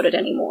thinking about it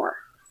anymore.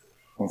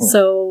 Mm-hmm.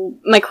 So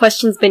my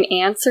question's been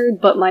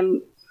answered, but my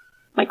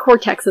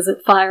cortex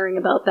isn't firing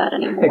about that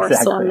anymore.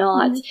 Exactly. So I'm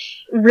not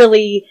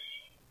really,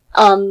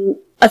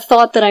 a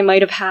thought that I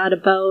might have had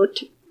about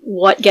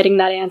what getting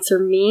that answer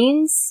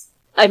means,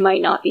 I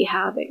might not be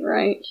having,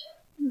 right?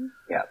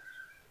 Yeah.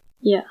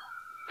 Yeah.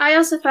 I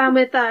also found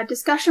with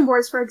discussion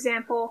boards, for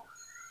example,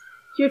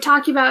 you're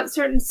talking about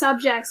certain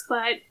subjects,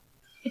 but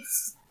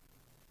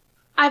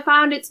I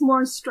found it's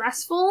more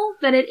stressful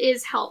than it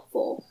is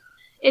helpful.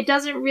 It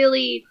doesn't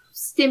really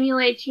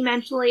stimulates you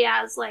mentally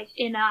as like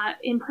in a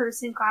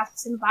in-person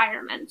class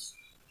environment.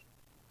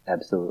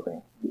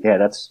 Absolutely. Yeah,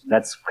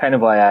 that's kind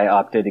of why I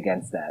opted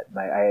against that.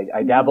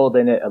 I dabbled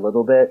in it a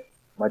little bit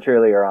much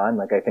earlier on,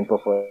 like I think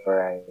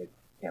before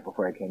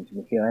I came to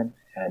MacEwan,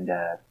 and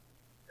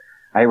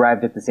I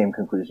arrived at the same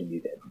conclusion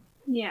you did.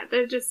 Yeah,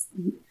 they're just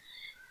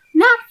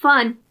not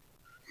fun.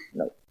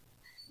 Nope.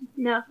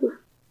 No.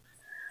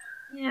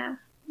 Yeah.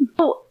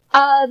 Oh,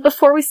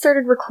 before we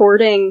started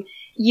recording,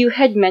 you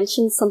had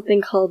mentioned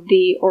something called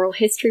the Oral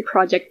History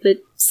Project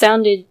that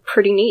sounded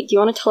pretty neat. Do you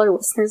want to tell our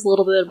listeners a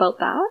little bit about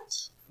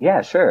that?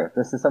 Yeah, sure.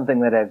 This is something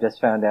that I've just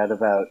found out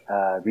about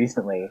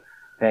recently,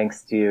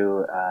 thanks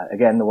to,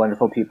 again, the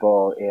wonderful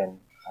people in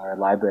our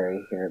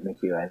library here at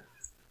MacEwan.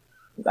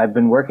 I've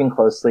been working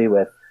closely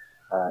with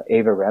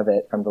Ava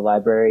Revitt from the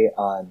library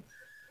on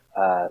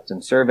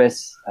some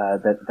service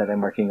that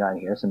I'm working on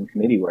here, some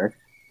committee work.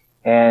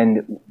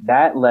 And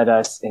that led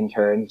us, in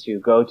turn, to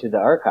go to the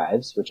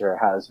archives, which are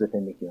housed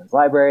within MacEwan's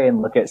library,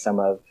 and look at some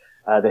of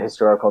the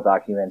historical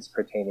documents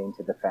pertaining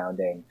to the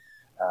founding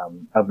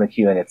of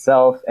MacEwan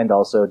itself, and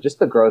also just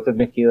the growth of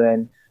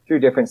MacEwan through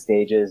different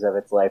stages of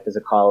its life as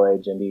a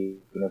college and a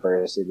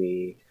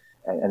university,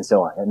 and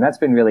so on. And that's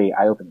been really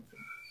eye-opening.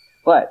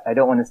 But I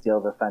don't want to steal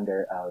the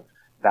thunder of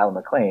Val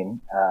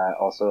McLean,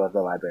 also of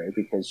the library,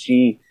 because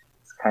she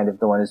is kind of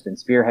the one who's been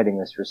spearheading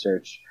this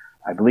research,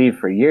 I believe,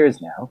 for years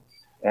now.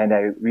 And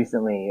I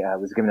recently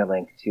was given a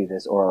link to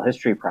this oral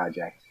history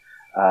project,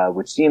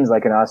 which seems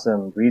like an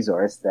awesome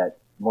resource that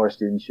more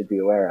students should be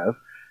aware of,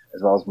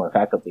 as well as more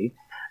faculty.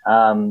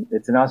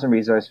 It's an awesome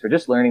resource for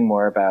just learning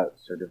more about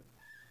sort of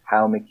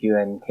how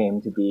MacEwan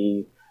came to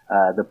be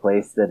the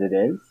place that it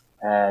is.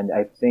 And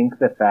I think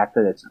the fact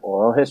that it's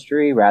oral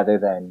history rather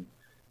than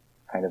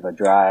kind of a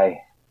dry,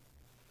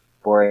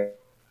 boring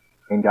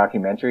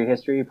documentary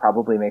history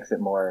probably makes it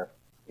more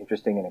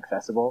interesting and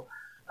accessible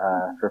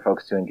for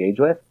folks to engage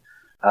with.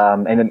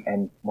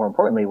 And more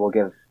importantly, will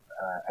give,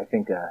 I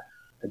think, a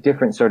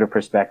different sort of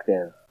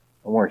perspective,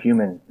 a more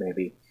human,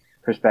 maybe,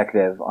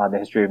 perspective on the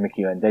history of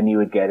MacEwan than you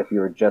would get if you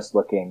were just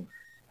looking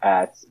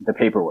at the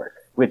paperwork,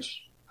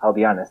 which, I'll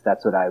be honest,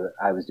 that's what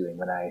I was doing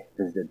when I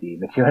visited the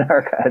MacEwan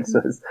archives,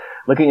 was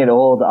looking at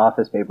old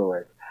office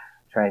paperwork,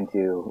 trying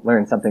to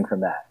learn something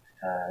from that.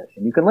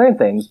 And you can learn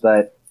things,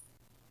 but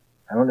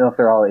I don't know if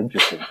they're all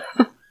interesting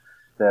things.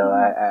 So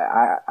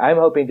I'm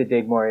hoping to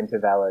dig more into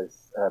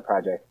Vala's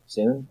project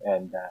soon,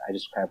 and I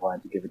just kind of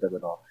wanted to give it a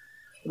little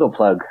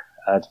plug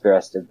to the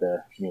rest of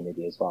the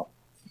community as well.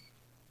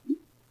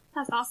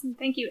 That's awesome.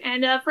 Thank you.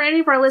 And for any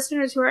of our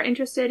listeners who are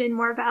interested in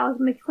more of Val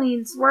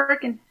McLean's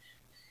work and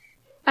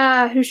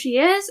who she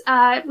is,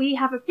 we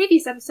have a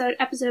previous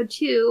episode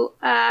 2,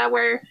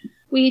 where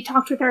we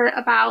talked with her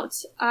about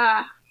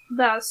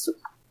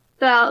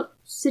the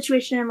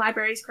situation in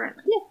libraries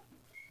currently. Yeah.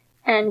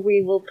 And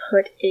we will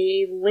put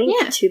a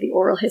link to the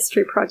Oral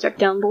History Project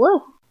down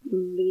below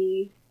in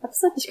the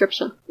episode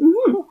description.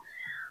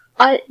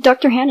 Mm-hmm.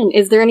 Dr. Hannon,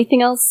 is there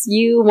anything else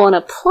you want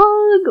to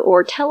plug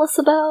or tell us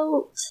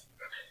about?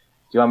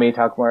 Do you want me to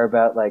talk more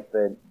about, like,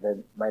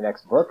 my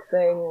next book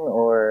thing,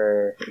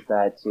 or is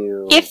that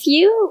too... If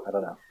you... I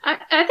don't know.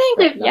 I think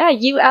that... Yeah,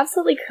 you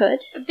absolutely could.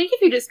 I think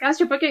if you discuss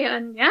your book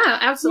again, yeah,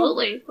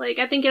 absolutely. Yeah. Like,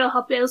 I think it'll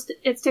help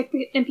it stick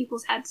in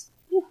people's heads.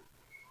 Yeah.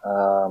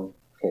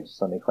 Okay,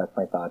 just let me collect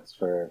my thoughts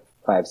for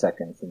 5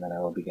 seconds, and then I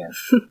will begin.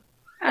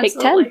 Take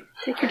 10.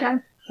 Take your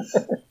time.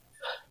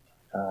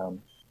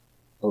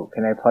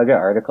 Can I plug an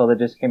article that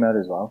just came out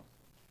as well?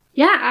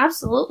 Yeah,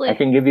 absolutely. I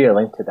can give you a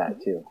link to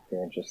that, too, if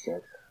you're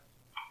interested.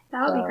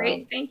 That would be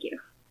great. Thank you.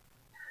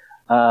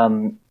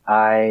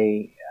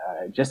 I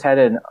just had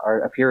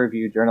a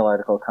peer-reviewed journal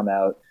article come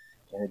out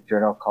in a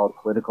journal called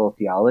Political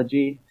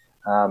Theology.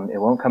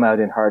 It won't come out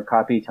in hard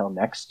copy till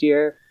next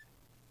year.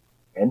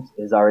 It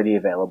is already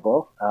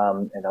available,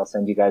 and I'll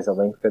send you guys a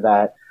link for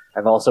that.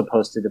 I've also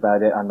posted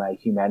about it on my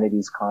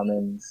Humanities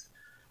Commons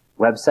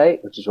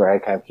website, which is where I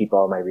kind of keep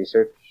all my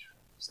research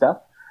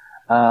stuff,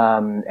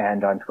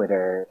 and on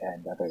Twitter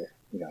and other,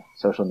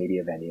 social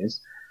media venues.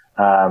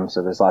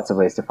 So there's lots of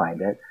ways to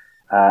find it.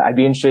 I'd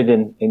be interested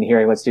in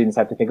hearing what students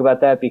have to think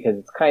about that, because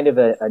it's kind of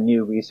a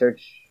new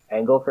research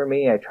angle for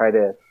me. I try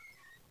to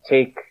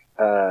take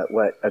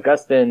what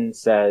Augustine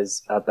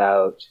says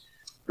about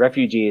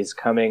refugees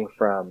coming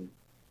from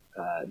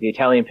the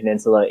Italian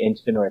peninsula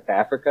into North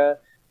Africa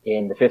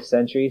in the 5th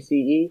century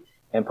CE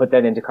and put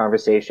that into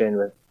conversation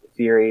with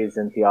theories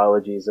and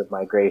theologies of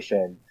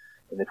migration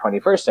in the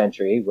 21st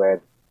century,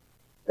 where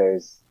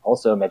there's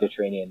also a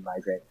Mediterranean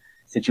migrant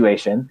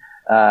situation,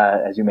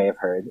 as you may have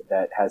heard,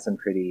 that has some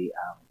pretty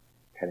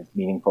kind of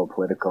meaningful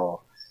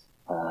political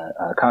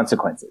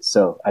consequences.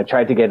 So I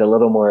tried to get a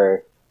little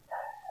more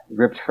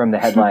ripped from the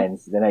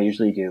headlines than I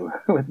usually do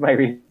with my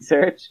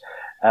research.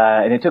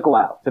 And it took a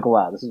while.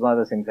 This is one of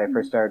those things I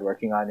first started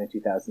working on in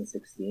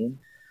 2016,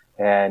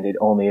 and it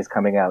only is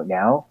coming out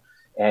now.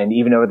 And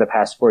even over the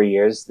past 4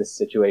 years, the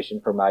situation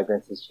for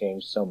migrants has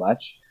changed so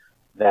much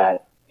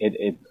that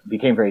it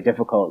became very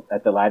difficult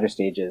at the latter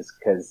stages,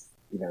 because,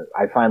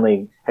 I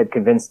finally had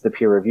convinced the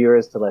peer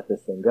reviewers to let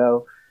this thing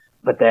go.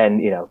 but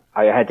then,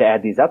 I had to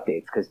add these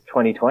updates because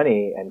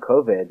 2020 and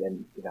COVID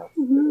and,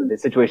 the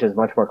situation is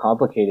much more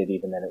complicated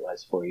even than it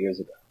was 4 years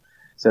ago.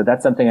 So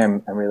that's something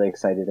I'm really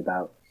excited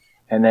about.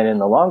 And then in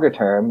the longer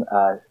term,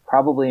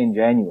 probably in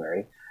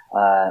January,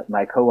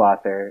 my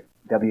co-author,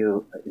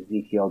 W.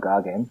 Ezekiel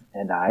Goggin,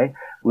 and I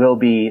will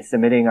be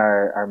submitting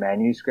our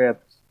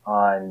manuscript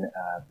on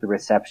the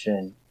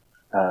reception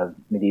of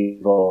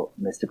medieval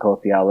mystical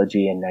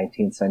theology in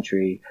 19th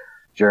century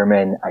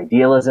German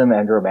idealism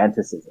and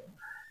romanticism.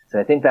 So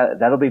I think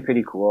that'll be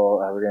pretty cool.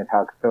 We're going to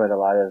talk about a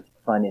lot of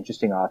fun,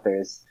 interesting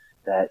authors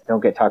that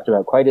don't get talked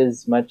about quite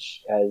as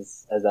much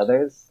as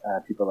others.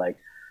 People like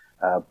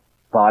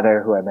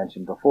Botter, who I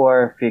mentioned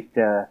before,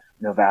 Fichte,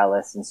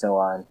 Novalis, and so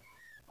on.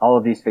 All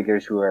of these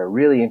figures who are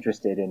really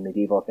interested in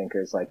medieval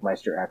thinkers like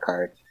Meister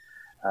Eckhart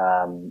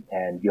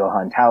and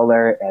Johann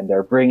Tauler, and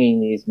they're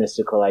bringing these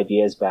mystical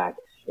ideas back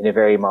in a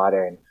very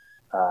modern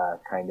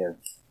kind of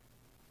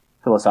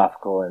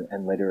philosophical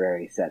and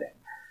literary setting.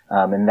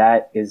 And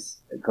that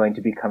is going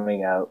to be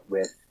coming out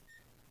with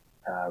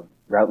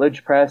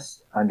Routledge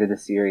Press under the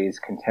series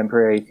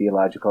Contemporary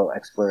Theological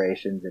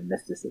Explorations in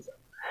Mysticism.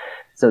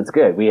 So it's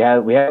good. We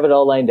have it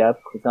all lined up.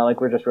 It's not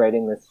like we're just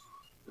writing this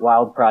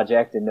wild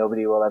project and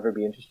nobody will ever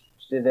be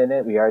interested in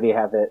it. We already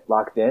have it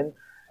locked in.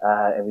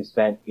 And we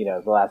spent,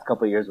 the last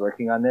couple of years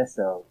working on this.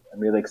 So I'm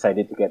really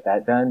excited to get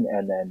that done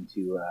and then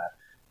to,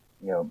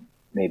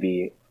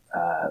 maybe,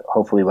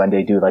 hopefully one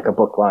day do like a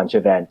book launch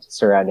event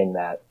surrounding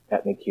that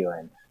at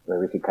MacEwan where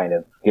we could kind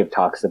of give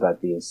talks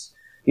about these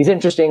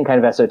interesting kind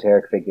of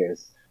esoteric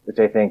figures, which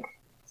I think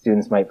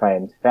students might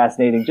find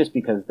fascinating just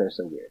because they're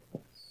so weird.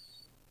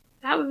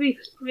 That would be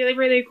really,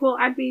 really cool.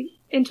 I'd be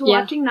into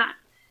watching that.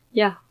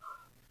 Yeah.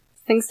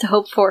 Things to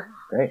hope for.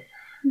 Great.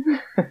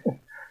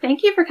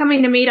 Thank you for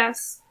coming to meet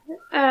us.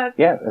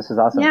 Yeah, this is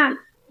awesome.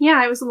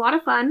 Yeah, it was a lot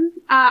of fun.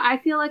 I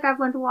feel like I've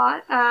learned a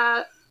lot.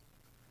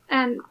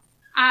 And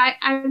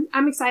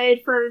I'm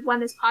excited for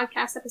when this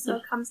podcast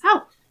episode comes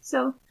out.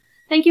 So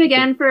thank you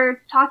again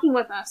for talking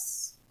with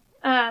us.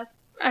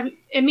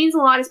 It means a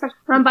lot, especially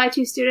run by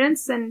 2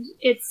 students, and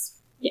it's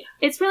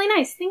really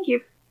nice. Thank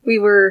you. We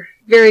were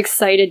very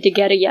excited to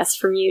get a yes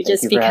from you,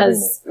 just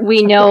because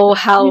we know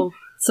how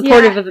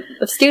supportive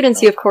of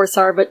students you, of course,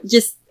 are, but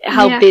just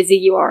how busy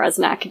you are as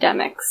an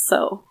academic.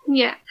 So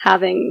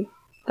having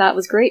that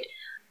was great.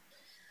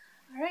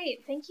 All right.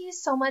 Thank you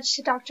so much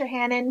to Dr.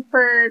 Hannon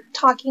for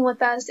talking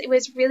with us. It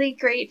was really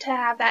great to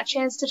have that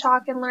chance to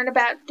talk and learn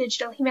about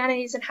digital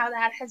humanities and how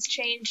that has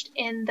changed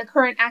in the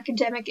current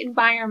academic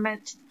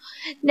environment.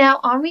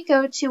 Now on we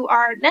go to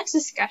our next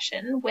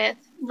discussion with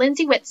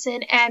Lindsay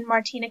Whitson and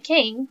Martina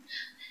King,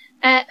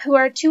 who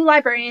are 2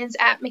 librarians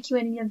at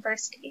MacEwan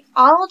University.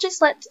 I'll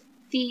just let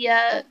the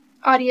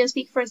audio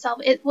speak for itself.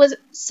 It was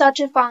such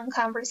a fun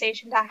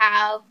conversation to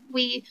have.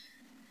 We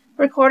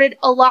recorded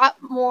a lot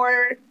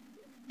more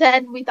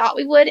than we thought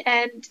we would,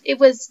 and it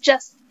was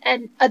just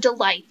a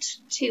delight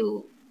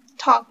to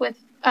talk with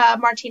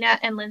Martina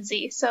and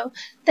Lindsay. So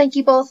thank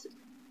you both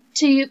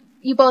to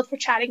you both for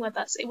chatting with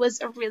us. It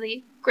was a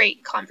really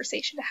great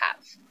conversation to have.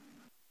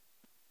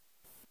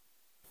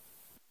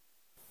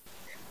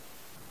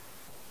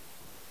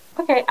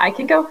 Okay, I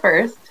can go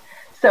first.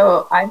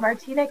 So I'm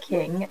Martina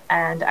King,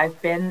 and I've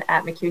been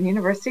at MacEwan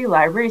University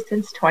Library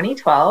since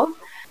 2012.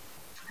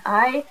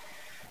 I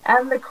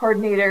am the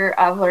coordinator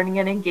of learning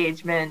and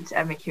engagement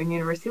at MacEwan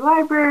University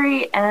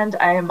Library, and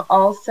I am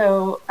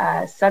also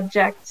a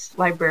subject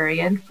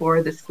librarian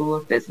for the School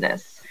of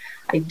Business.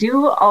 I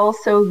do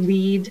also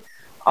lead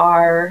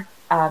our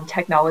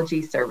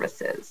technology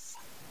services.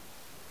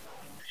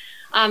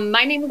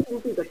 My name is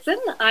Lindsay Whitson.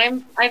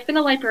 I've been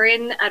a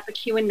librarian at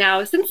MacEwan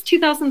now since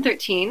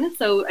 2013,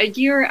 so a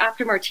year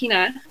after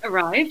Martina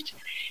arrived.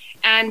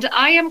 And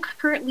I am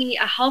currently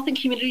a health and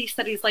community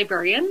studies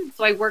librarian.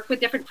 So I work with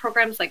different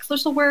programs like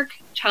social work,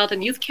 child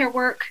and youth care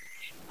work,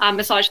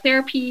 massage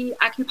therapy,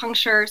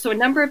 acupuncture. So a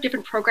number of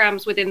different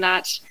programs within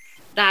that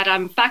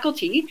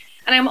faculty.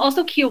 And I'm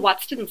also Kia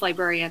Watston's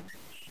librarian.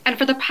 And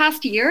for the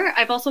past year,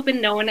 I've also been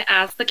known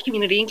as the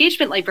community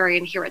engagement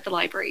librarian here at the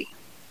library.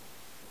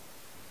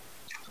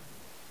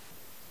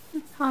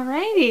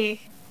 Alrighty.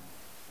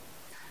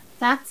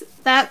 That's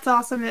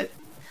awesome.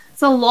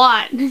 It's a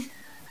lot.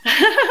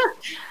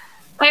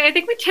 I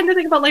think we tend to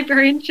think about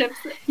librarianships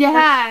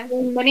as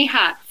many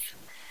hats.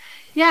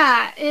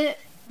 Yeah.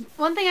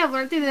 One thing I've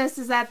learned through this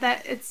is that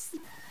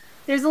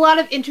there's a lot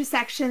of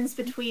intersections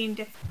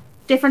between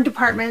different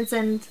departments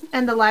and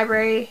the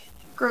library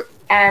group.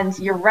 And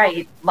you're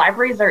right.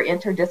 Libraries are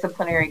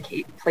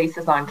interdisciplinary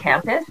places on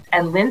campus,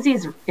 and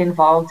Lindsay's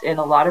involved in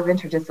a lot of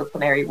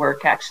interdisciplinary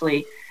work,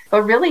 actually.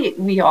 But really,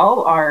 we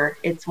all are.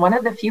 It's one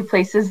of the few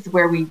places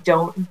where we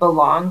don't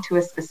belong to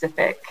a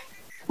specific.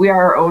 We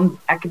are our own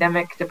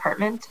academic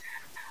department,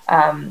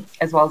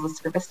 as well as a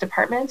service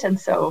department. And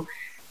so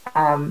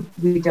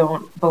we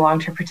don't belong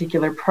to a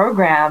particular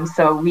program.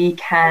 So we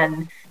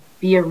can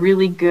be a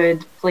really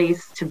good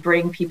place to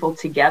bring people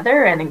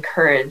together and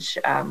encourage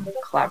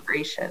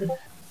collaboration.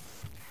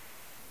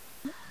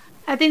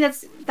 I think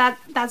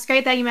that's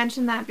great that you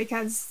mentioned that,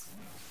 because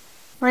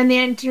we're in the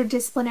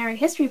Interdisciplinary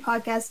History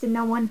podcast, and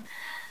no one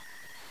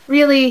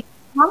really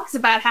talks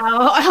about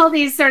how all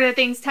these sort of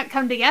things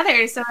come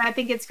together. So I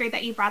think it's great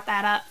that you brought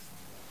that up.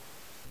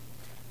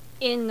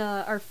 In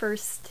our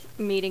first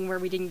meeting where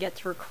we didn't get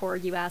to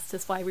record, you asked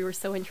us why we were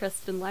so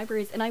interested in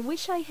libraries, and I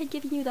wish I had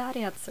given you that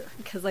answer,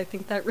 because I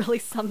think that really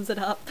sums it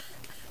up.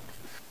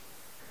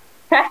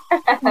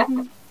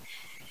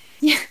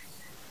 Yeah.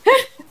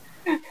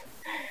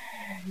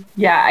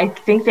 Yeah, I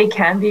think they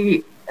can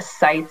be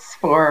sites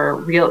for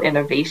real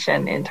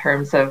innovation in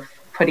terms of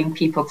putting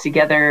people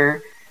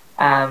together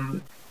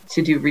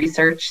to do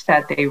research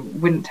that they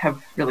wouldn't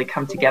have really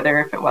come together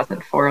if it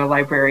wasn't for a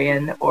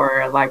librarian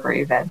or a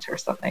library event or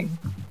something.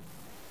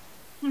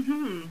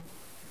 Mm-hmm.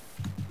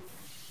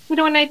 You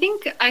know, and I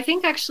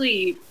think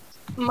actually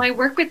my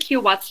work with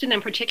Kiah Watston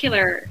in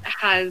particular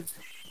has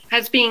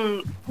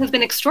been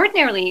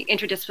extraordinarily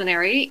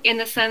interdisciplinary, in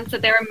the sense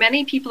that there are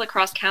many people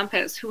across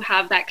campus who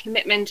have that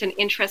commitment and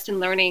interest in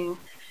learning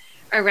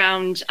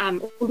around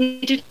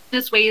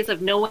Indigenous ways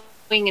of knowing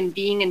and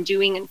being and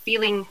doing and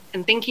feeling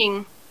and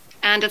thinking.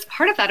 And as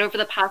part of that, over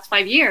the past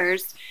 5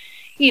 years,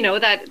 you know,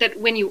 that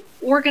when you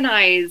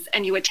organize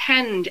and you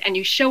attend and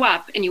you show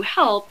up and you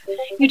help,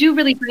 you do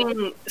really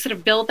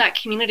build that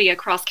community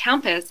across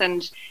campus.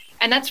 And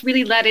that's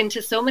really led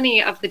into so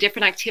many of the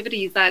different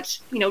activities that,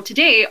 you know,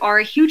 today are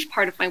a huge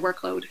part of my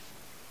workload.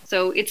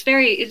 So it's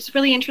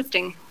really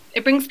interesting.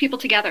 It brings people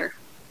together.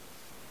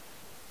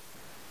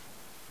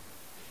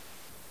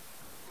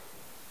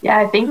 Yeah,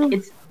 I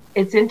think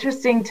it's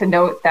interesting to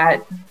note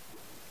that,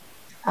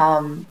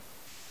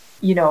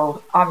 you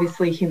know,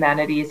 obviously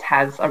humanities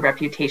has a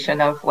reputation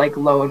of like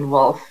lone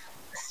wolf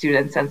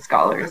students and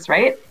scholars,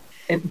 right?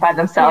 By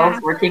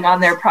themselves, working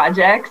on their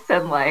projects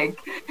and like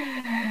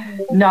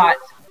not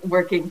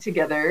working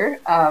together.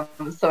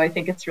 So I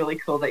think it's really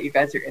cool that you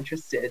guys are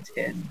interested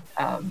in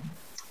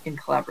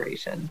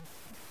collaboration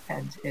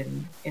and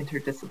in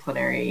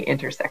interdisciplinary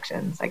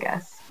intersections, I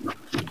guess.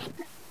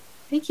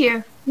 Thank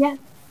you. Yeah.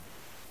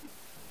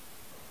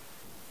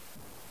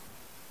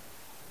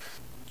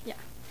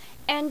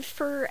 And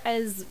for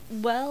as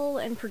well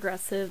and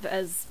progressive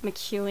as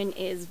MacEwan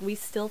is, we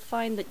still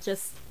find that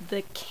just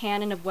the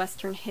canon of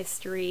Western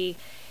history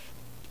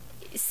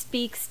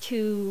speaks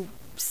to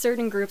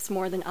certain groups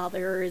more than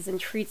others and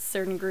treats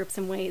certain groups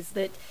in ways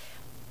that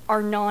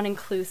are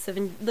non-inclusive.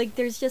 And like,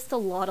 there's just a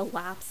lot of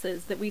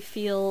lapses that we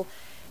feel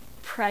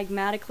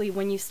pragmatically,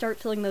 when you start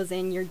filling those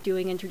in, you're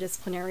doing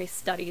interdisciplinary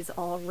studies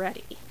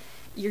already.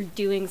 You're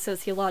doing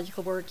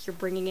sociological work, you're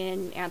bringing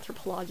in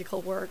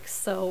anthropological work,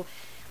 so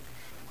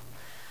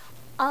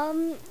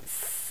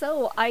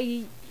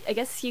I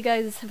guess you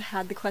guys have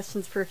had the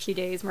questions for a few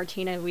days.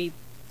 Martina, we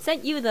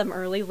sent you them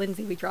early.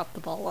 Lindsay, we dropped the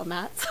ball on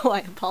that, so I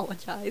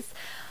apologize.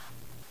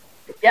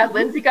 Yeah,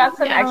 Lindsay got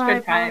some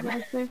extra time.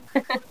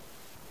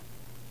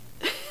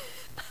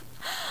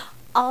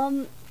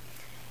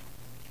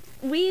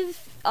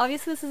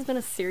 Obviously this has been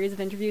a series of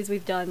interviews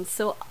we've done,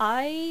 so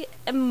I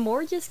am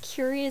more just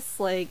curious,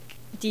 like,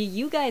 do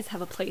you guys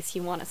have a place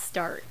you want to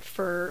start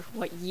for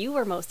what you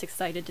are most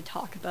excited to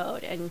talk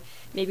about? And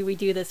maybe we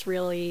do this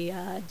really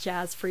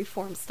jazz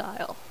freeform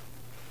style.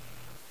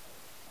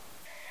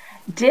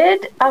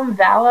 Did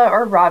Vala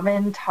or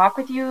Robin talk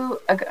with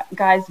you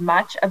guys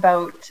much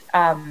about,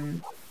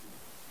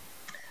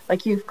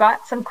 like, you've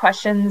got some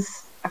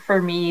questions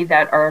for me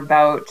that are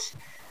about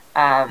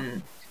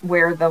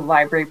where the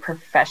library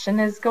profession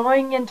is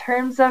going in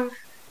terms of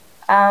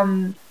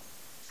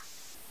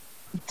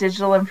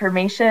digital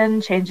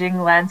information, changing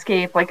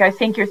landscape. Like, I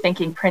think you're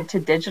thinking print to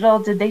digital.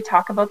 Did they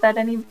talk about that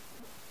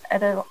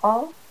at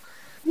all?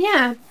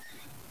 Yeah.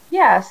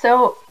 Yeah,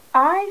 so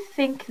I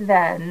think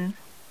then,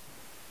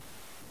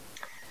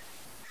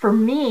 for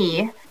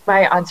me,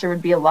 my answer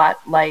would be a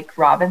lot like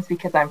Robin's,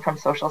 because I'm from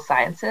social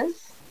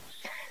sciences.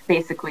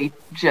 Basically,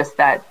 just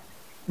that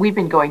we've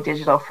been going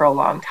digital for a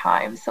long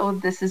time. So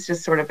this is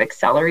just sort of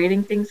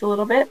accelerating things a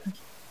little bit.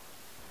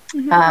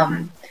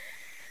 Mm-hmm.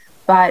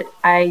 But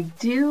I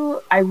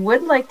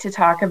would like to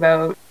talk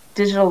about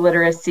digital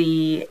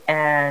literacy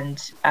and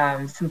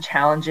some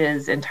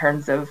challenges in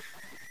terms of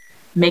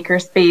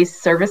makerspace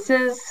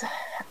services.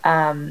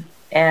 And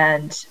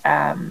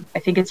I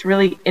think it's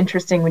really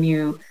interesting when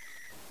you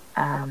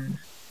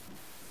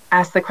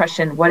ask the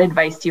question, what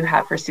advice do you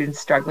have for students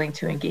struggling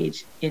to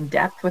engage in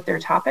depth with their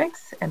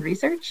topics and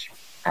research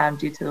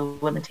due to the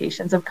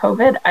limitations of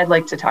COVID? I'd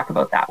like to talk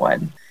about that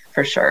one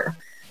for sure.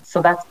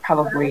 So that's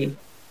probably...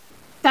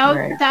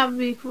 That would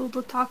be cool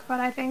to talk about,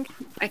 I think.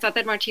 I thought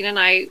that Martina and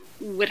I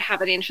would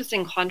have an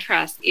interesting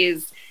contrast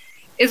is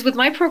with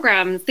my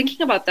programs,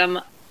 thinking about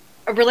them,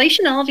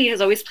 relationality has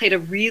always played a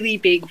really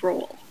big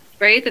role,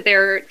 right? That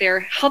they're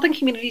health and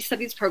community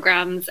studies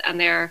programs, and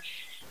they're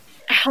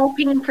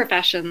helping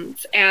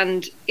professions,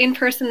 and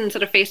in-person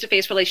sort of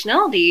face-to-face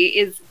relationality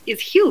is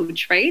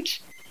huge, right?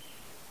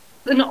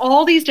 In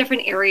all these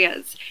different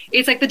areas.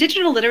 It's like the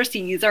digital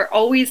literacies are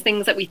always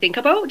things that we think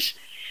about,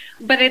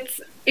 but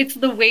it's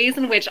the ways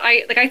in which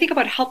I think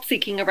about help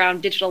seeking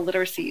around digital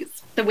literacies,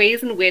 the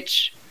ways in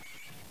which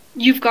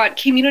you've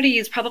got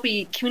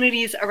probably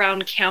communities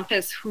around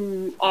campus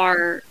who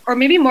are, or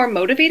maybe more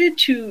motivated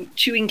to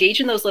engage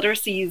in those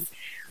literacies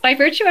by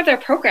virtue of their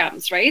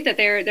programs, right? That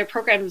their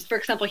programs, for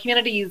example,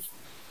 humanities,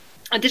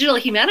 digital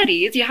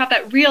humanities, you have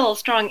that real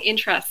strong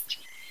interest.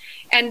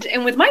 And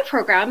with my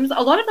programs,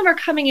 a lot of them are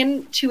coming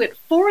into it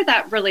for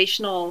that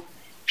relational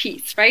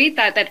piece, right?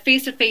 That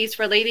face-to-face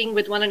relating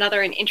with one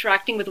another and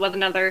interacting with one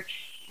another.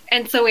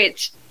 And so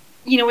it's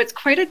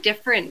quite a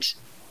different,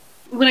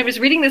 when I was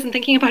reading this and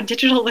thinking about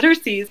digital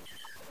literacies,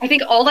 I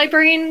think all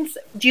librarians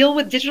deal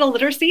with digital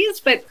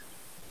literacies, but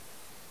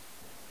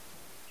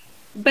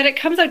it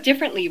comes out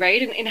differently,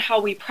 right? In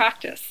how we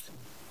practice.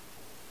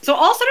 So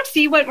I'll sort of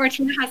see what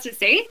Martina has to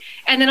say,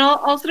 and then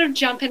I'll sort of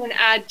jump in and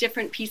add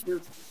different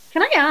pieces.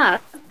 Can I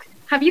ask,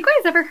 have you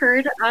guys ever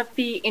heard of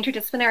the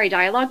Interdisciplinary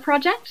Dialogue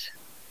Project?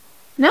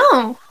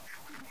 No.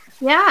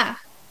 Yeah.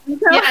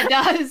 So, yeah, it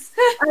does.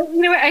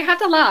 I have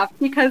to laugh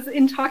because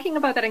in talking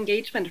about that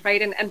engagement,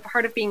 right, and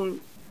part of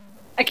being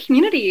a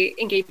community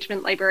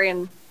engagement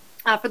librarian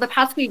for the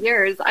past few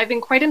years, I've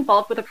been quite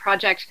involved with a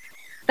project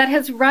that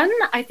has run,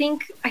 I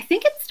think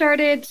it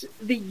started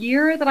the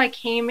year that I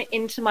came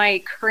into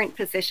my current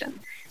position.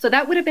 So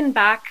that would have been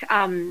back,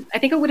 I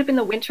think it would have been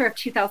the winter of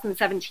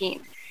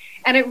 2017.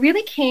 And it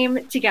really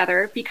came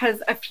together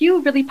because a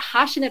few really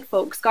passionate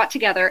folks got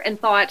together and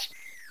thought,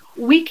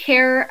 we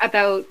care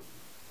about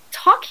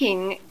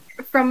talking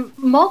from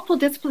multiple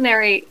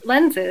disciplinary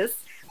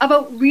lenses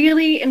about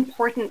really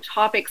important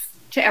topics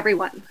to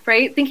everyone,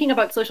 right? Thinking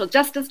about social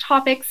justice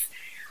topics.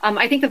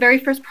 I think the very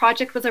first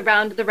project was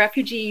around the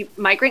refugee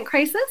migrant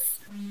crisis.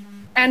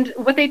 And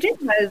what they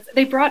did was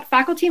they brought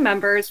faculty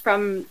members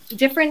from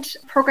different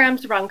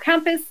programs around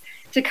campus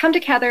to come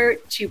together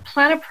to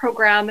plan a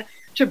program,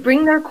 to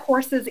bring their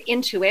courses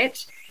into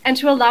it, and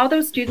to allow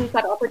those students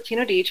that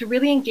opportunity to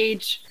really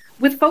engage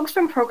with folks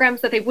from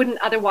programs that they wouldn't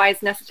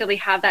otherwise necessarily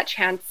have that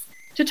chance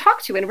to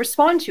talk to and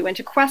respond to and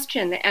to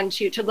question and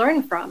to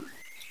learn from.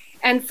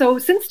 And so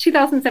since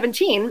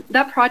 2017,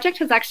 that project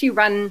has actually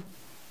run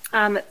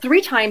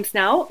 3 times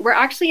now. We're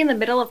actually in the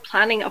middle of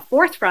planning a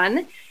 4th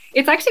run.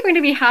 It's actually going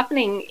to be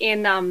happening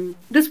in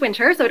this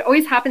winter. So it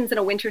always happens in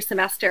a winter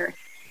semester.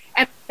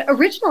 And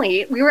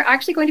originally, we were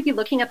actually going to be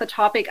looking at the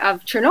topic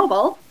of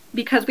Chernobyl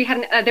because we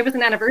had there was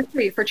an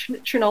anniversary for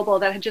Chernobyl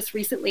that had just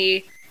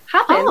recently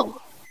happened.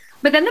 Oh.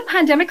 But then the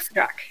pandemic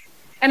struck.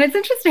 And it's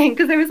interesting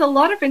because there was a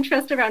lot of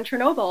interest around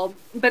Chernobyl,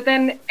 but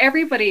then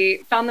everybody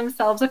found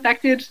themselves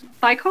affected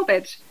by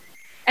COVID.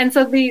 And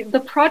so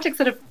the project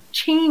sort of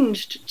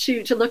changed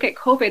to look at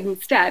COVID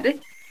instead.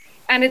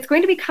 And it's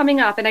going to be coming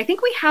up. And I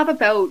think we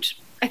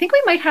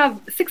might have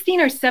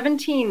 16 or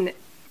 17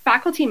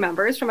 faculty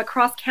members from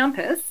across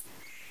campus,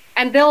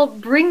 and they'll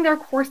bring their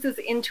courses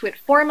into it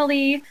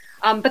formally.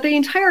 But the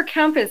entire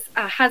campus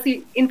has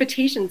the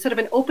invitation, sort of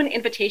an open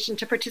invitation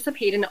to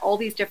participate in all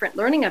these different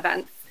learning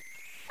events.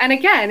 And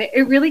again,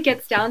 it really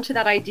gets down to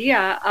that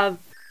idea of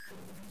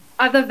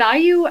the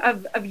value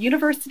of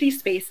university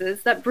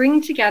spaces that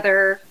bring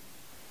together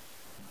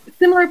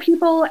similar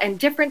people and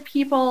different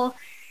people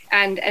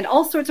and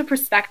all sorts of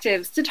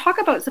perspectives to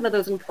talk about some of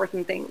those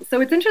important things.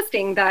 So it's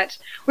interesting that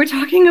we're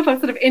talking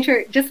about sort of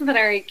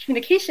interdisciplinary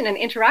communication and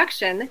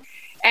interaction,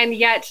 and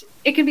yet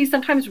it can be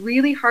sometimes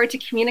really hard to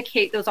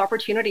communicate those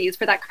opportunities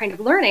for that kind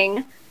of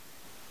learning,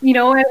 at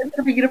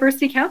a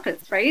university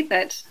campus, right?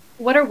 That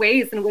what are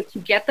ways in which you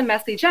get the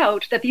message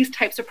out that these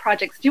types of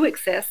projects do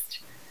exist?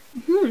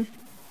 Mm-hmm.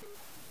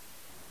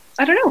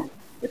 I don't know.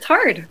 It's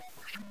hard.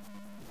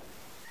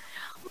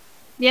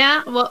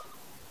 Yeah, well,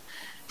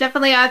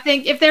 definitely. I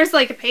think if there's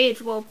like a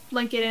page, we'll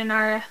link it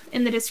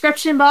in the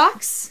description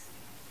box.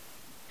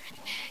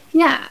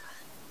 Yeah.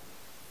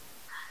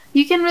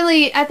 You can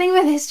really, I think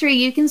with history,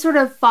 you can sort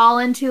of fall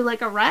into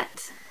like a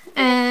rut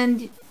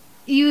and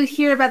you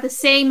hear about the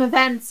same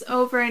events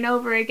over and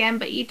over again,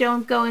 but you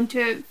don't go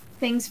into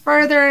things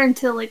further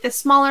until like the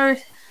smaller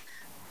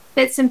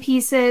bits and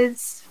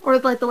pieces or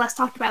like the less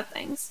talked about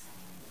things.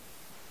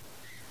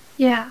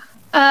 Yeah.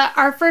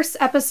 Our first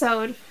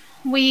episode,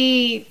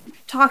 we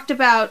talked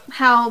about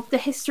how the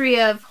history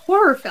of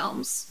horror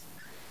films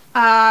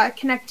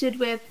connected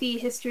with the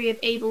history of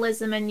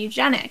ableism and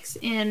eugenics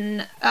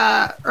in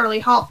early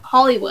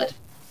Hollywood.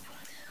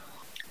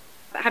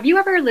 Have you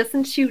ever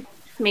listened to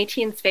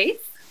Métis in Space?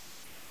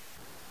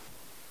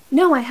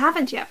 No, I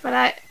haven't yet,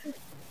 but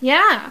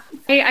yeah.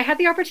 I had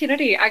the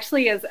opportunity,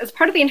 actually, as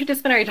part of the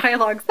interdisciplinary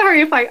dialogue.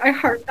 Sorry if I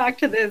hark back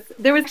to this.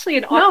 There was actually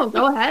No,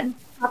 go ahead.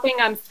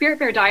 Spirit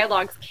Bear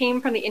Dialogues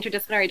came from the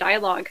interdisciplinary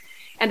dialogue.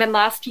 And then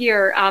last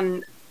year,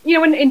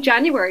 in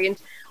January, and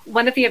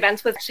one of the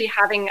events was actually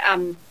having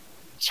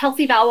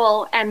Chelsea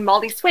Vowell and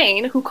Molly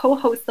Swain, who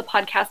co-host the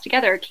podcast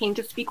together, came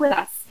to speak with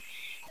us.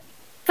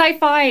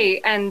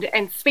 Sci-fi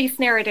and space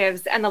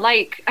narratives and the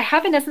like, I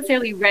haven't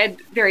necessarily read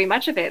very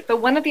much of it,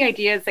 but one of the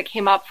ideas that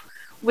came up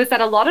was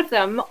that a lot of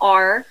them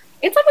are,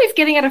 in some ways,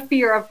 getting at a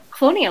fear of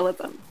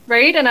colonialism,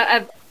 right? And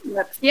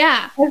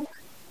yeah. It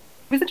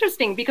was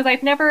interesting because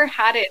I've never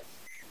had it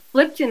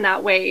flipped in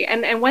that way.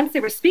 And once they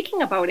were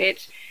speaking about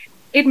it,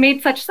 it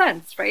made such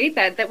sense, right?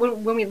 That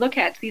when we look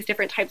at these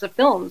different types of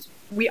films,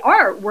 we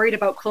are worried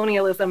about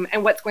colonialism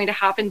and what's going to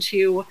happen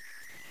to,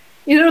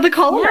 the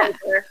colonizer.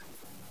 Yeah.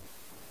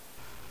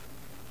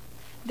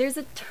 There's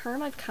a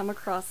term I've come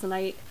across, and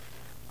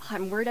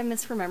I'm worried I'm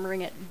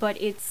misremembering it,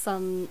 but it's,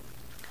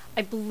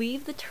 I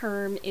believe the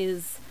term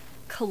is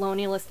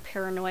colonialist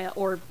paranoia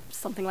or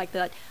something like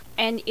that.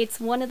 And it's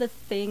one of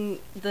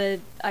the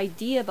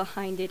idea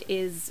behind it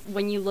is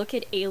when you look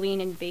at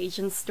alien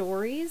invasion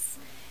stories,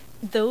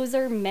 those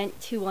are meant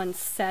to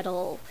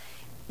unsettle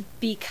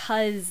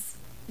because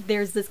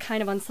there's this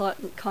kind of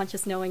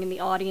unconscious knowing in the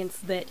audience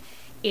that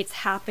it's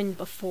happened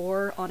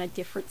before on a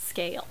different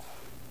scale.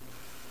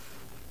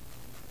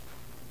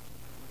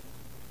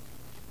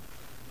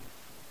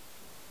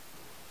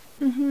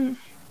 Mm-hmm.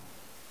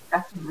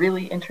 That's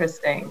really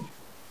interesting.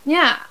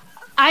 Yeah,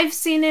 I've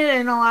seen it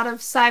in a lot of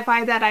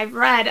sci-fi that I've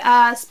read.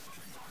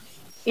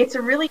 It's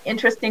a really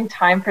interesting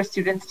time for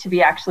students to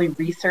be actually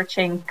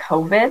researching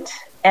COVID.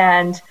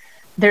 And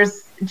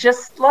there's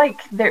just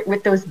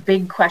with those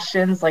big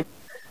questions, like,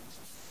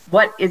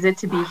 what is it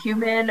to be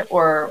human,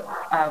 or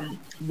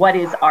what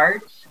is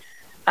art?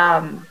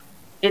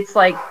 It's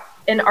like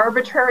an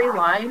arbitrary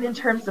line in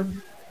terms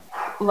of,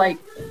 like,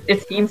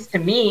 it seems to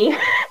me,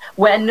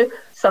 when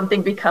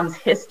something becomes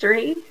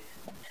history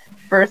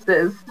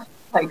versus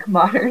like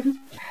modern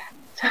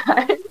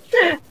times.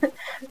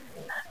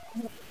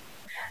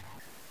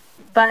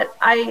 But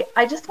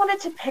I just wanted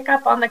to pick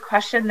up on the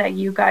question that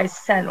you guys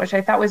sent, which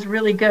I thought was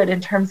really good in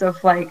terms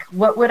of, like,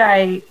 what would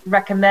I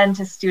recommend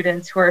to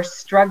students who are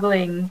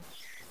struggling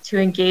to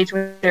engage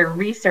with their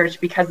research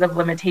because of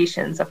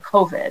limitations of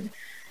COVID?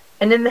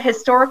 And in the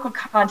historical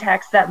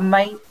context, that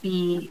might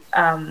be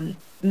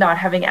not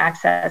having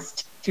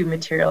access to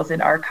materials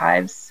in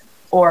archives,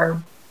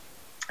 or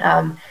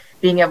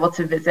being able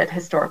to visit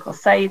historical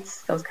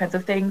sites, those kinds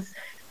of things.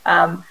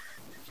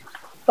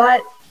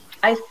 But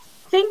I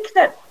think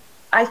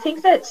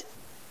that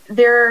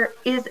there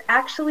is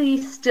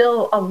actually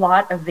still a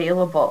lot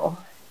available.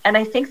 And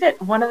I think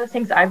that one of the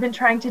things I've been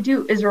trying to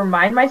do is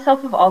remind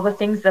myself of all the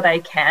things that I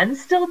can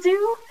still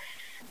do.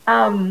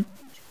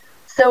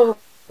 So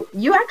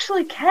you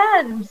actually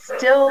can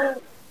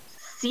still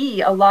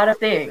see a lot of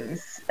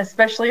things,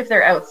 especially if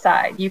they're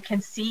outside. You can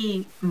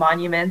see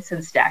monuments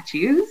and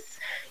statues.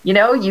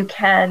 You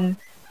can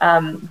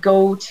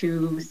go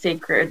to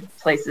sacred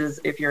places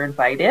if you're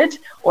invited,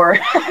 or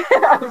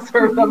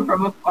observe them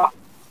from afar,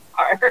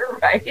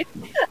 right?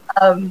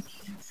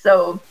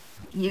 So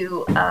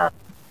you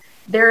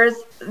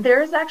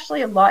there's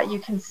actually a lot you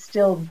can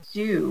still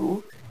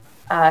do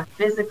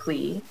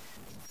physically,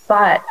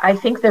 but I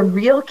think the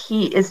real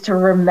key is to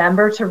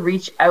remember to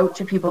reach out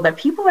to people, that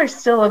people are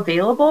still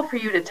available for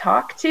you to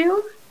talk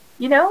to,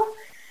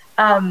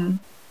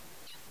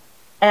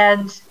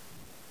 and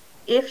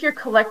if you're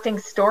collecting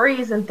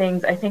stories and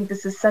things, I think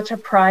this is such a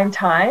prime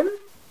time.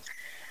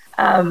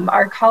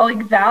 Our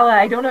colleague Vala,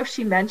 I don't know if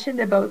she mentioned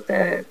about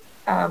the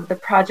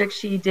project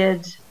she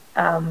did,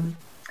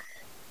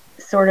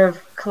 sort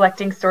of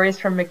collecting stories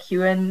from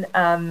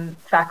MacEwan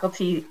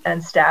faculty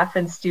and staff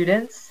and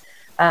students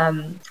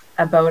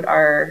about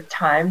our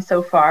time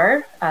so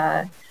far,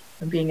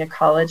 from being a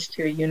college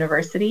to a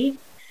university.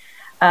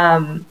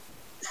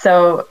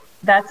 So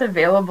that's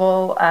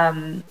available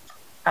on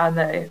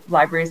the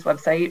library's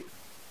website.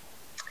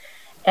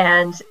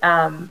 And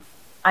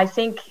I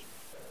think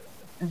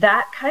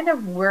that kind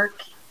of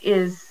work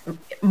is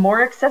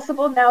more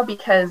accessible now,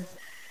 because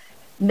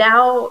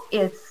now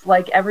it's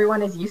like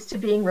everyone is used to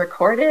being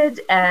recorded,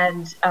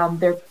 and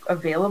they're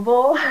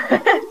available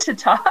to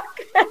talk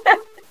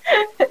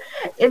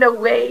in a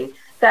way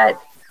that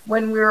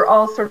when we were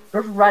all sort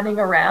of running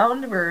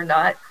around, we're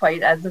not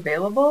quite as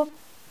available.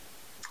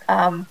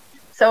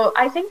 So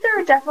I think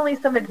there are definitely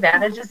some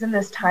advantages in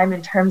this time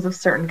in terms of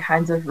certain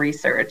kinds of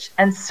research,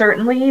 and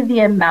certainly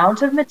the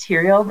amount of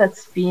material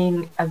that's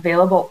being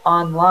available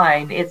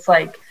online. It's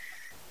like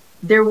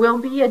there will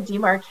be a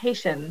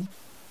demarcation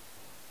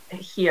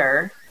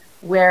here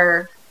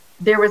where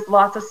there was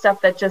lots of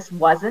stuff that just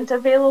wasn't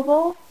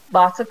available,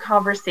 lots of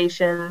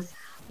conversations,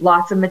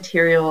 lots of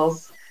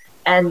materials,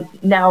 and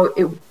now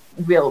it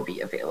will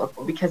be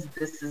available because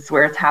this is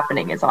where it's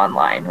happening, is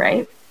online,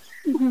 right?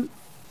 Mm-hmm.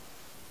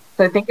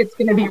 So I think it's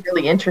going to be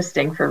really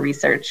interesting for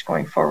research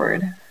going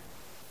forward.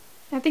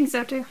 I think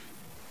so too.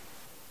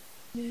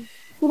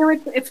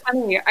 It's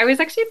funny. I was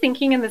actually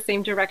thinking in the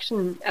same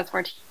direction as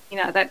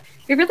Martina, that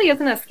it really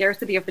isn't a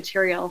scarcity of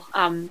material.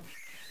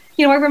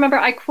 I remember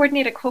I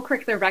coordinate a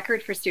co-curricular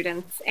record for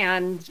students,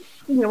 and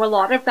a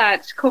lot of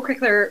that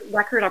co-curricular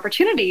record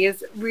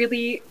opportunities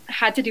really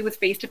had to do with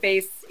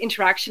face-to-face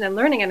interaction and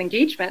learning and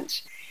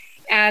engagement.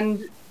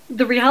 And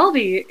the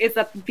reality is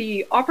that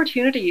the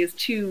opportunities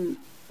to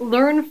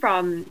learn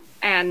from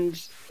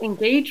and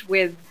engage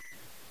with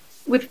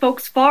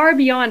folks far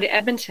beyond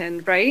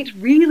Edmonton, right,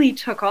 really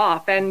took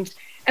off. And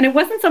it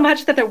wasn't so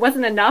much that there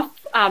wasn't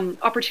enough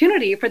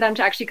opportunity for them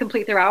to actually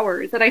complete their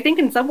hours. And I think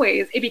in some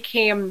ways it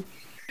became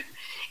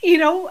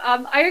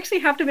I actually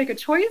have to make a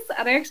choice,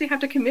 and I actually have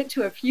to commit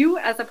to a few,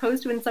 as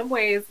opposed to in some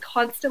ways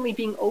constantly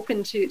being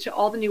open to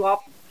all the new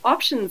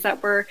options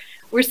that were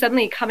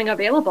suddenly coming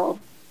available.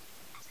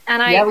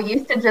 And we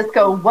used to just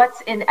go,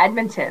 what's in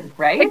Edmonton,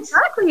 right?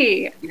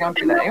 Exactly. You don't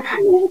do that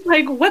anymore.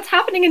 Like, what's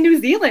happening in New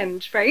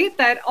Zealand, right?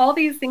 That all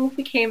these things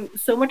became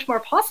so much more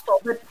possible.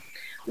 But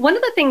one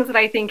of the things that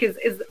I think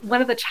is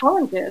one of the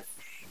challenges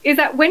is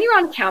that when you're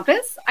on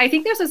campus, I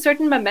think there's a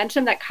certain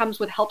momentum that comes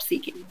with help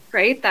seeking,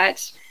 right?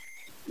 That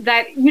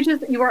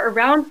you are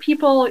around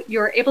people,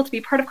 you're able to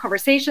be part of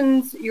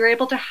conversations, you're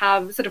able to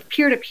have sort of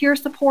peer-to-peer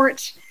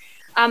support.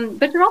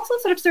 But you're also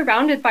sort of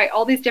surrounded by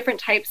all these different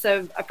types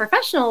of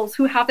professionals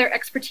who have their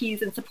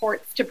expertise and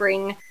supports to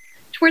bring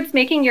towards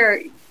making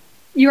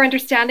your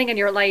understanding and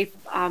your life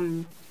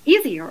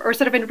easier or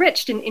sort of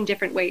enriched in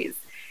different ways.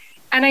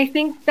 And I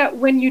think that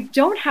when you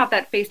don't have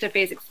that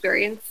face-to-face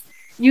experience,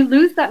 you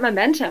lose that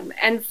momentum.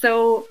 And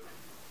so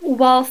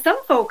while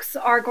some folks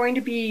are going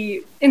to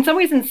be in some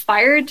ways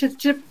inspired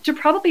to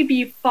probably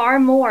be far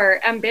more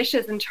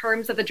ambitious in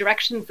terms of the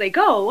directions they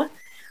go,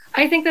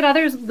 I think that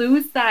others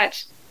lose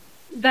that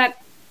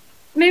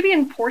maybe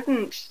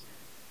important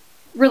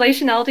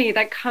relationality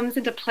that comes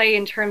into play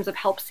in terms of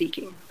help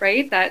seeking,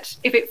 right? That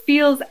if it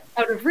feels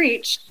out of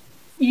reach,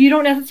 you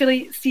don't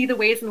necessarily see the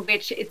ways in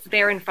which it's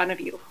there in front of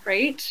you,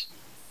 right?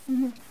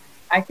 Mm-hmm.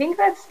 I think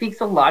that speaks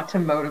a lot to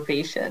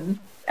motivation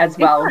as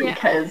well,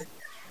 because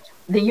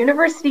the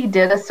university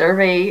did a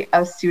survey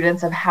of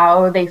students of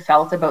how they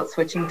felt about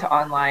switching to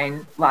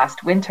online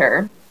last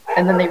winter,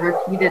 and then they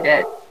repeated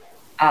it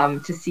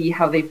to see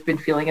how they've been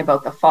feeling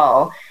about the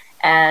fall.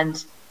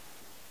 And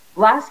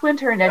last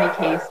winter, in any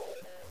case,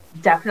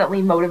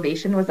 definitely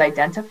motivation was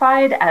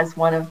identified as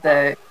one of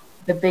the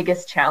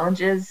biggest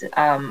challenges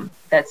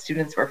that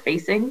students were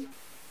facing.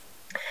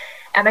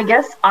 And I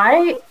guess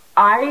I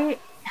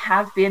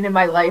have been in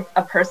my life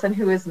a person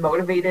who is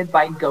motivated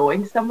by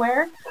going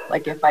somewhere.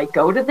 Like if I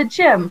go to the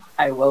gym,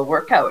 I will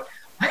work out.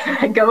 When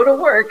I go to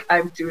work,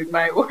 I'm doing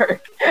my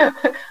work.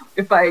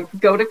 If I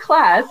go to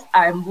class,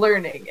 I'm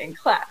learning in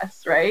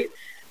class, right?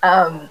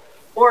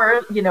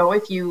 Or,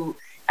 if you,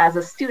 as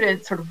a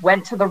student, sort of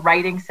went to the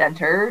writing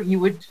center, you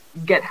would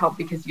get help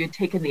because you had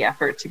taken the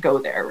effort to go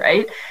there,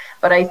 right?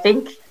 But I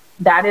think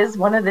that is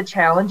one of the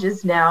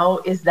challenges now,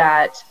 is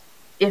that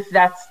if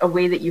that's a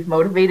way that you've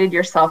motivated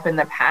yourself in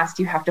the past,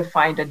 you have to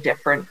find a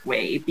different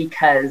way.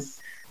 Because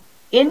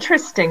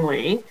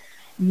interestingly,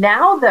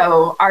 now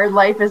though, our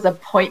life is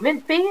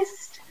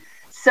appointment-based.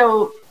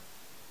 So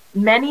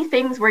many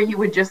things where you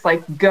would just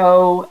like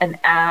go and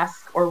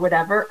ask or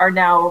whatever are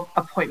now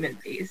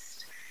appointment-based.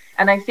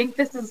 And I think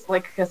this is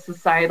like a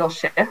societal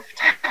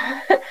shift.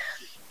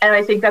 And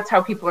I think that's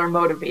how people are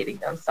motivating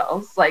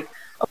themselves. So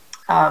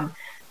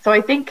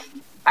I think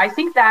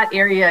that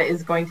area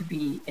is going to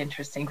be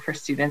interesting for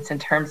students in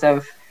terms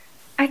of...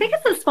 I think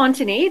it's the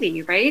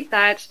spontaneity, right?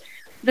 That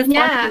the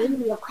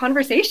spontaneity of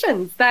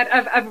conversations,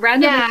 that of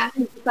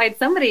randomly beside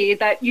somebody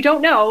that you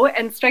don't know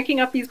and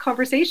striking up these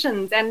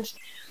conversations. And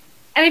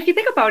if you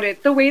think about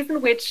it, the ways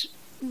in which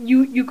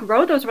you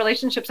grow those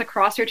relationships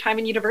across your time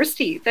in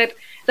university, that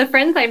the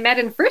friends I met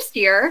in first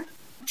year,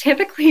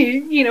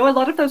 typically, a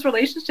lot of those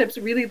relationships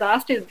really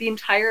lasted the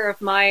entire of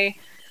my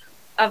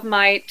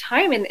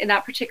time in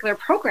that particular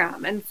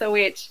program. And so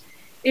it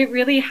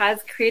really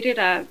has created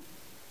a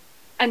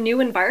new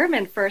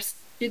environment for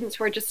students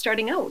who are just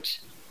starting out.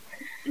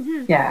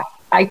 Mm-hmm. Yeah,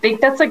 I think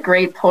that's a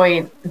great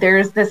point.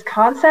 There's this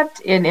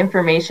concept in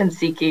information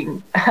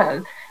seeking,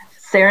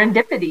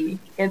 serendipity.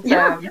 It's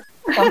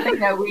something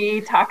that we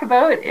talk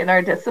about in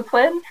our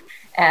discipline.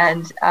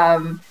 And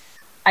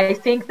I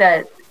think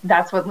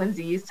that's what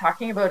Lindsay is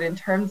talking about in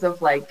terms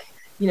of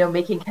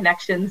making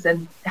connections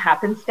and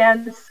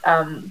happenstance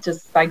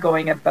just by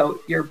going about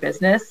your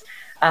business.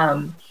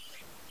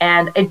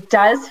 And it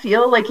does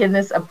feel like in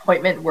this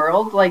appointment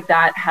world, like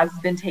that has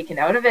been taken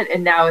out of it.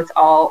 And now it's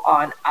all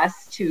on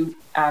us to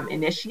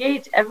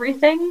initiate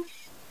everything.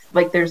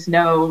 Like there's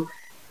no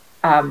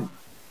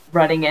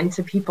running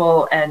into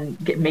people and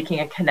making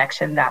a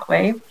connection that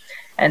way.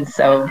 And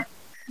so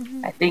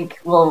I think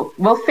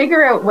we'll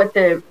figure out what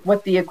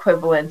the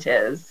equivalent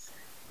is.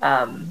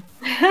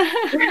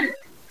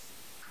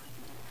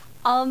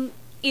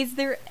 Is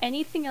there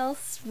anything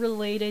else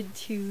related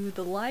to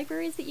the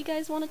libraries that you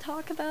guys want to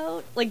talk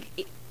about?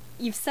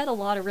 You've said a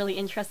lot of really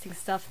interesting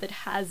stuff that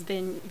has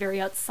been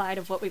very outside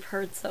of what we've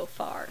heard so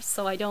far,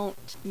 so I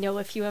don't know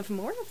if you have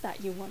more of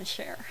that you want to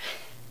share.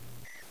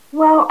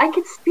 Well, I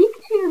could speak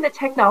to the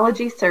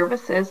technology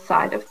services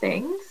side of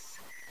things.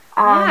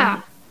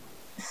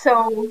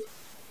 So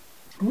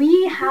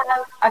we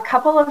have a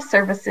couple of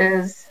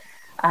services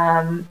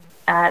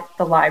at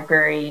the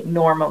library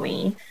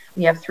normally.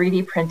 We have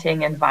 3D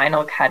printing and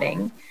vinyl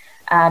cutting.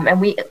 And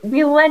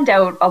we lend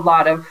out a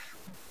lot of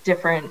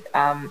different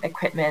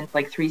equipment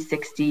like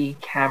 360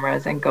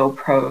 cameras and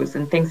GoPros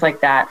and things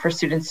like that for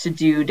students to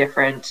do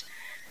different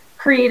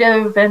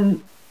creative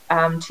and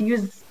to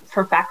use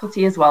for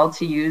faculty as well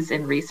to use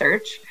in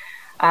research.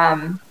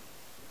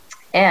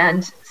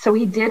 And so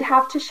we did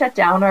have to shut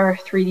down our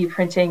 3D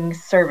printing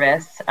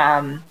service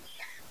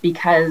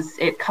because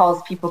it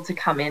calls people to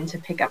come in to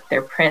pick up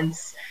their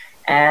prints,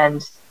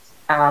 and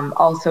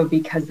also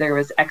because there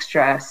was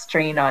extra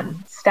strain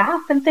on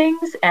staff and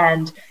things,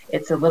 and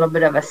it's a little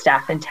bit of a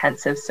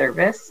staff-intensive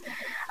service.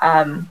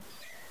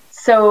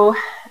 So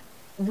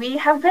we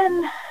have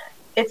been,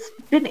 it's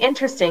been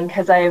interesting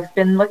because I've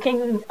been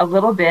looking a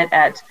little bit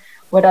at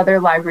what other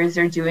libraries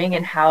are doing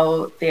and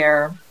how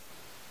they're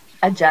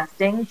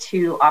adjusting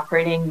to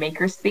operating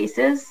maker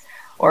spaces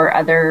or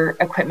other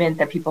equipment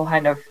that people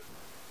kind of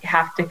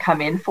have to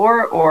come in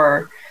for,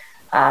 or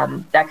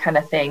that kind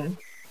of thing.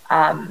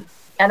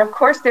 And of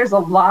course, there's a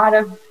lot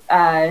of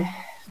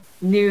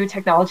new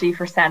technology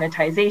for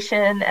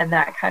sanitization and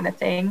that kind of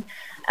thing.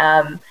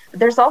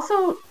 There's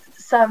also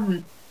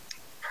some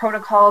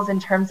protocols in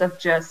terms of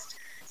just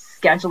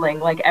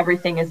scheduling, like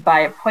everything is by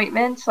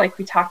appointment, like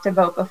we talked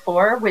about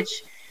before,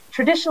 which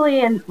traditionally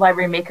in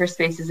library maker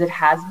spaces, it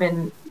has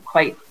been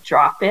quite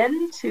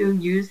drop-in to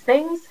use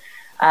things,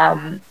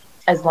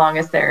 as long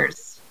as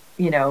there's,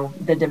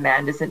 the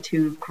demand isn't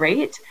too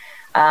great.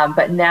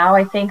 But now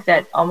I think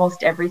that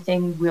almost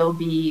everything will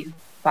be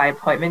by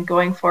appointment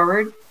going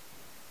forward.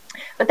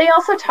 But they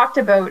also talked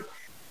about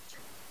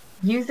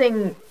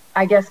using,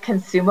 I guess,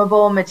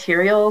 consumable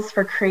materials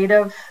for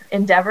creative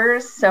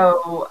endeavors.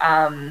 So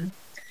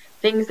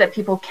things that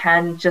people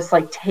can just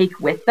like take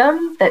with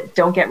them that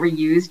don't get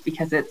reused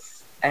because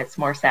it's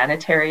more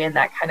sanitary and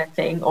that kind of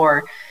thing.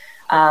 Or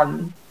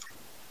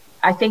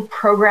I think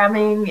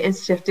programming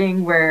is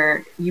shifting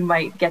where you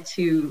might get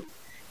to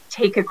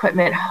take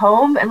equipment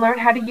home and learn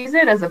how to use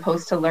it as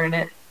opposed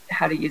to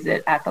how to use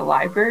it at the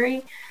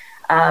library.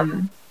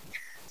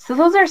 So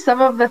those are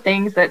some of the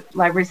things that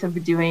libraries have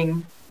been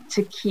doing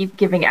to keep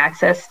giving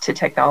access to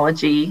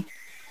technology.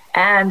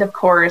 And of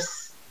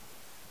course,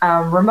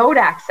 remote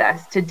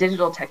access to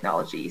digital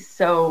technology.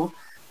 So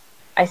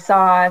I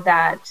saw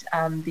that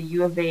the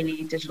U of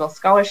A Digital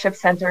Scholarship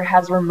Center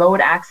has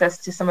remote access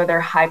to some of their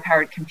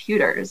high-powered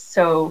computers.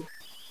 So,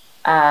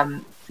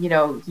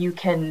 you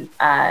can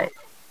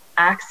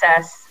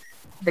access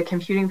the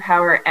computing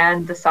power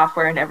and the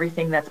software and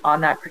everything that's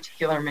on that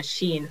particular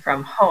machine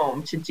from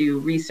home to do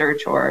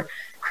research or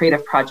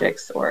creative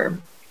projects or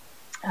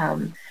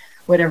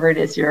whatever it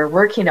is you're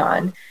working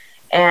on.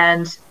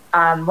 And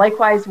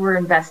likewise, we're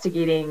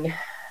investigating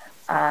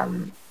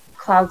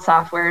cloud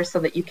software so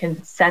that you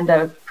can send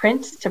a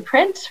print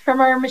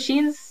from our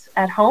machines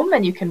at home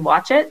and you can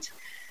watch it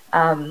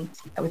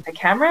with the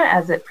camera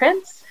as it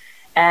prints.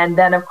 And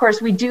then, of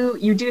course, you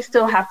do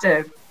still have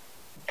to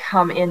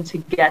come in to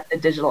get the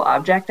digital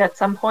object at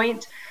some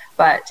point,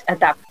 but at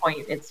that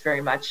point it's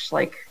very much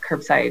like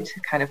curbside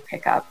kind of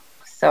pickup.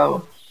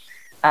 So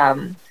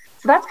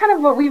so that's kind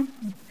of what we've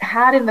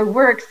had in the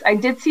works. I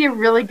did see a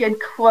really good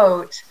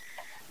quote.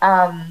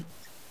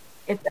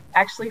 It's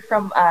actually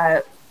from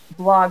a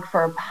blog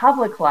for a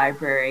public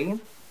library,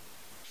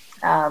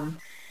 and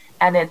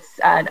it's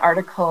an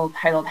article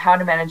titled "How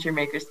to Manage Your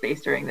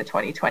Makerspace During the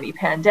 2020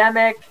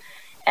 Pandemic,"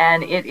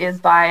 and it is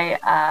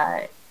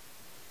by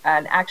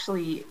and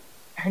actually,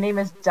 her name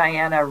is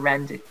Diana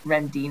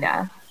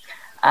Rendina,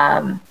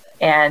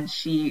 and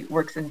she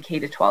works in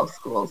K-12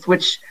 schools,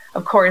 which,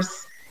 of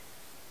course,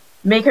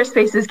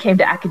 makerspaces came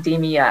to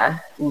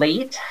academia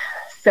late.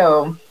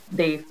 So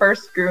they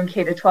first grew in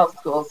K-12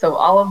 schools. So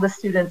all of the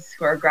students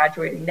who are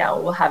graduating now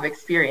will have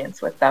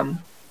experience with them.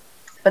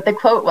 But the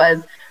quote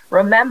was,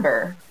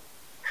 "Remember,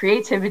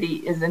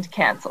 creativity isn't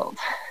canceled."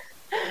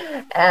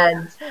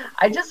 And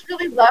I just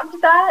really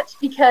loved that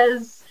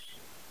because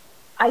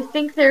I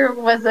think there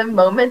was a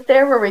moment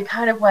there where we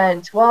kind of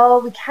went, well,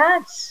 we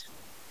can't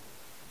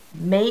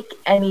make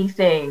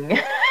anything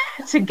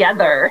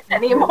together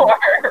anymore,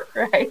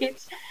 right?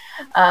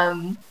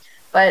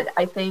 But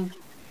I think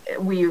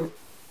we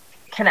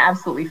can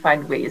absolutely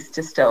find ways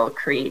to still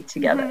create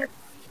together.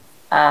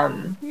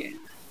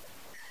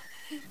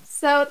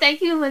 So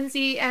thank you,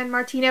 Lindsay and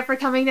Martina, for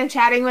coming and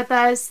chatting with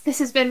us. This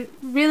has been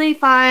really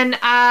fun.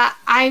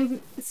 I'm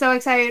so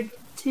excited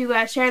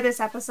to share this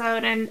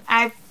episode, and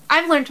I've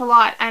learned a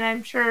lot, and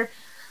I'm sure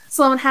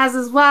Sloan has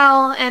as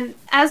well, and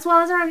as well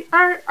as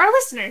our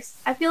listeners.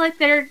 I feel like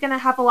they're going to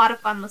have a lot of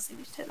fun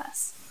listening to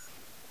this.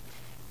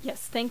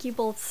 Yes, thank you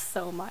both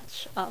so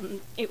much.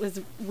 It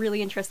was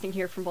really interesting to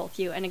hear from both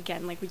you, and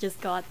again, we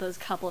just got those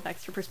couple of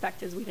extra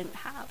perspectives we didn't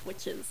have,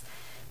 which is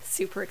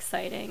super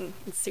exciting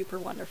and super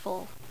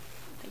wonderful.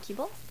 Thank you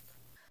both.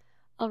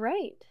 All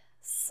right,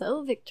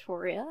 so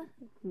Victoria,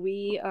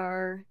 we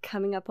are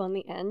coming up on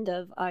the end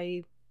of,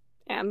 I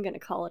am going to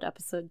call it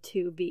episode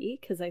 2B,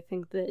 because I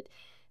think that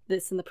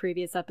this and the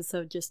previous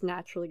episode just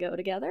naturally go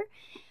together.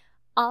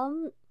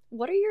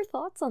 What are your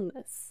thoughts on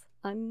this?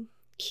 I'm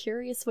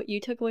curious what you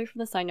took away from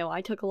this. I know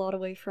I took a lot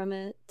away from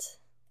it.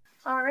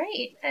 All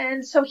right,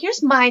 and so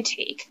here's my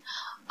take.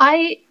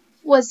 I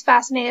was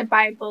fascinated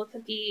by both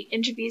of the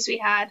interviews we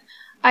had.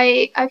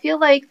 I feel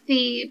like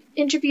the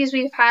interviews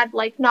we've had,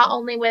 not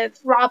only with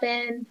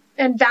Robin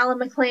and Vala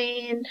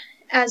McLean,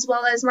 as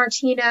well as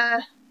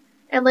Martina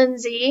and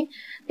Lindsay,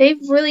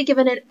 they've really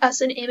given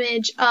us an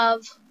image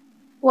of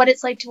what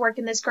it's like to work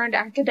in this current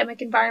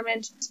academic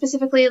environment,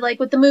 specifically like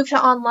with the move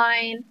to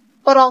online,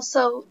 but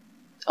also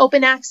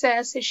open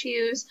access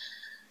issues,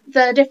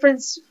 the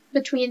difference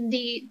between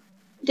the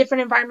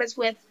different environments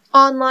with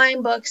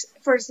online books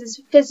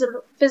versus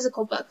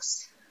physical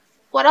books.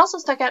 What also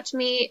stuck out to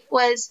me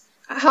was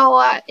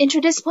how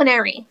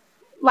interdisciplinary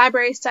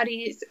library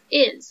studies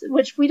is,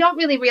 which we don't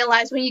really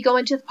realize when you go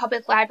into the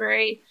public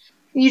library.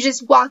 You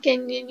just walk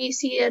in and you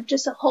see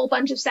just a whole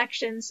bunch of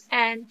sections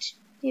and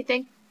you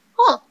think,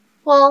 oh,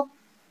 well,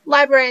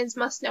 librarians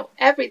must know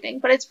everything,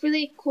 but it's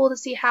really cool to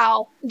see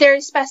how there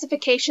are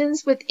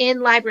specifications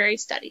within library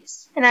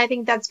studies, and I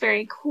think that's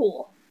very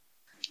cool.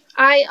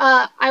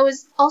 I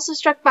was also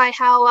struck by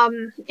how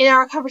in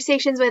our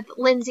conversations with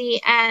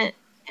Lindsay and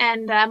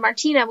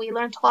Martina, we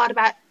learned a lot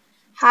about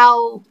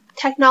how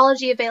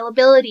technology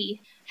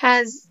availability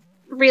has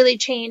really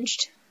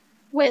changed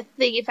with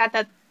the fact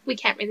that we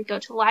can't really go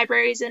to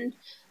libraries in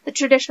the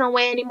traditional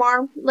way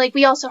anymore. Like,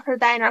 we also heard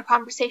that in our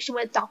conversation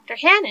with Dr.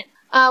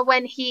 Hannon,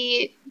 when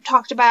he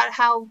talked about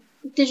how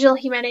digital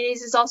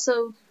humanities is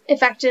also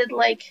affected,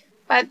 like,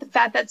 by the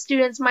fact that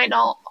students might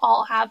not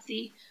all have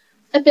the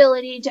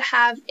ability to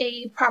have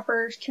a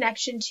proper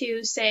connection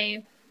to,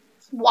 say,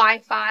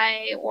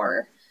 Wi-Fi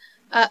or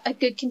a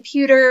good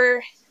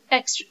computer,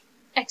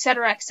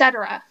 etc.,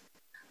 etc.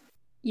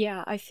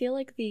 Yeah, I feel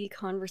like the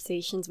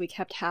conversations we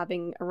kept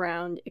having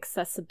around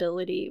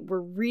accessibility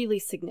were really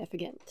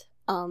significant.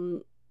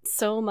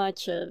 So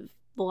much of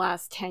the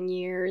last 10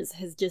 years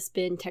has just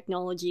been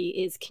technology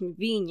is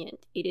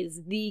convenient. It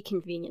is the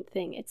convenient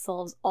thing. It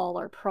solves all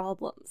our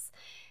problems.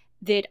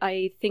 That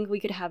I think we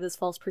could have this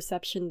false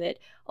perception that,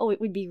 oh, it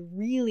would be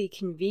really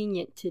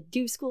convenient to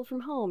do school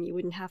from home. You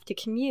wouldn't have to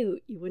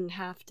commute. You wouldn't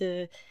have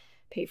to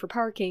pay for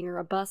parking or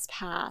a bus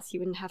pass. You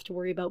wouldn't have to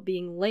worry about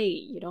being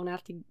late.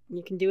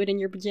 You can do it in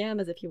your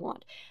pajamas if you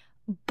want.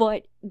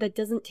 But that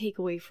doesn't take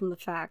away from the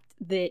fact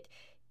that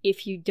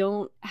if you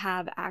don't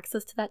have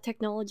access to that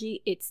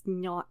technology, it's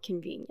not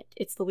convenient.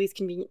 It's the least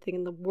convenient thing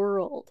in the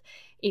world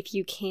if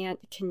you can't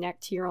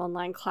connect to your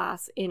online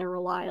class in a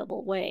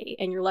reliable way,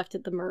 and you're left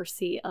at the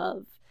mercy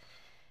of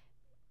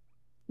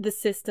the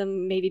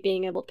system maybe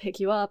being able to pick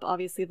you up.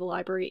 Obviously, the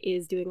library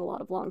is doing a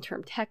lot of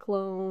long-term tech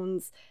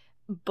loans,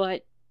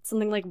 but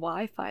something like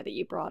Wi-Fi that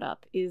you brought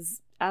up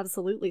is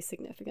absolutely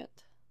significant.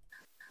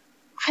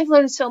 I've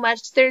learned so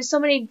much. There's so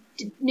many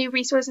new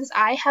resources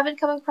I haven't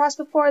come across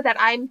before that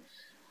I'm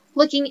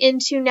looking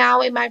into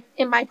now in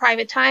my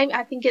private time.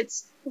 I think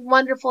it's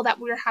wonderful that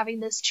we're having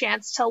this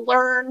chance to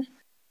learn.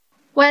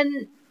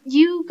 When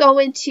you go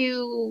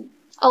into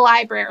a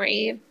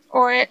library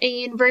or a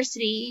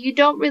university, you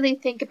don't really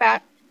think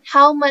about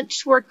how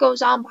much work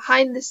goes on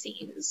behind the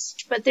scenes,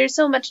 but there's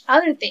so much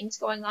other things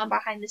going on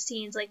behind the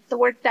scenes, like the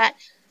work that,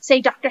 say,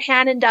 Dr.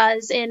 Hannon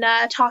does in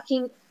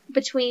talking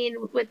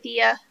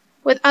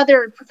with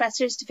other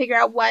professors to figure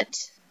out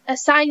what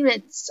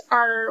assignments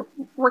are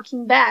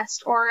working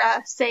best, or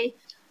say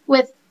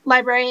with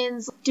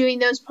librarians doing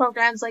those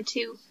programs like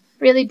to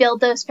really build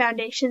those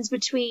foundations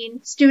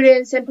between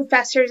students and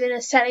professors in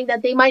a setting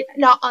that they might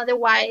not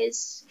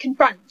otherwise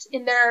confront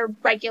in their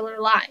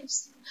regular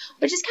lives,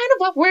 which is kind of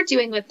what we're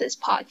doing with this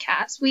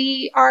podcast.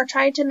 We are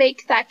trying to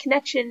make that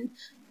connection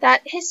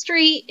that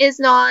history is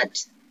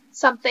not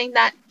something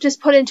that just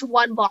put into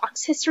one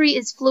box. History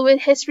is fluid.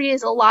 History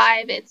is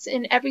alive. It's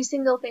in every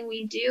single thing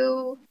we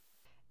do.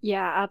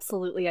 Yeah,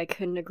 absolutely. I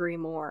couldn't agree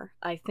more.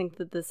 I think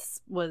that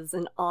this was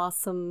an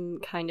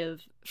awesome kind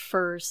of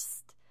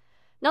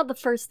not the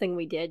first thing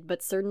we did,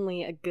 but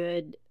certainly a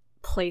good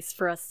place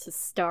for us to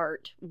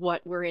start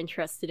what we're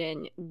interested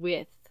in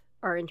with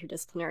our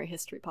interdisciplinary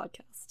history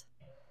podcast.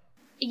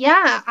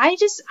 Yeah, I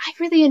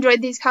really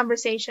enjoyed these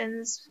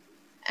conversations,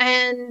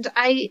 and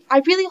I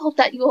really hope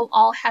that you will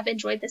all have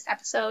enjoyed this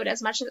episode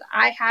as much as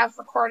I have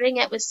recording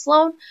it with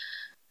Sloan.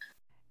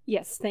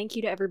 Yes, thank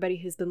you to everybody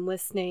who's been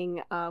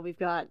listening. We've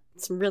got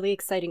some really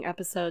exciting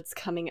episodes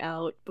coming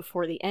out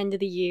before the end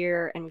of the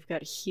year, and we've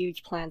got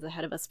huge plans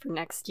ahead of us for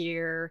next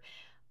year.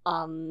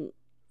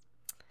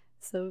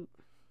 So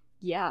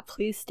yeah,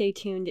 please stay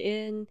tuned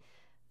in.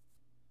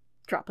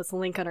 Drop us a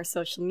link on our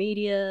social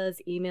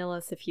medias, email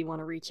us if you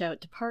want to reach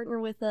out to partner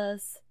with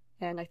us,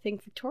 and I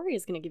think Victoria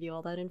is going to give you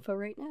all that info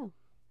right now.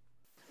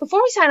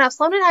 Before we sign off,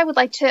 Sloan and I would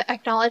like to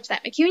acknowledge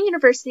that MacEwan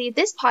University,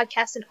 this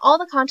podcast, and all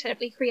the content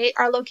we create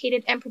are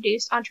located and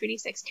produced on Treaty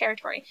 6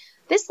 territory.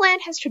 This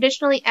land has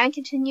traditionally and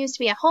continues to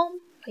be a home,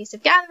 place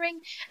of gathering,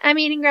 and a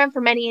meeting ground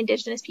for many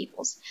Indigenous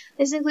peoples.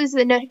 This includes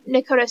the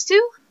Nakota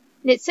Sioux,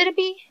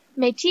 Niitsitapi,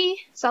 Métis,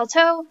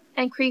 Saulteaux,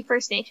 and Cree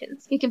First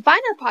Nations. You can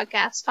find our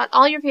podcast on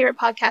all your favorite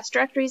podcast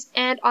directories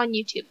and on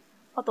YouTube.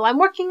 Although I'm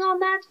working on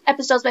that,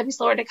 episodes might be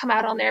slower to come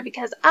out on there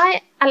because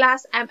I,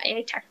 alas, am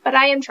a tech, but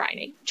I am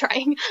trying.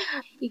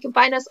 You can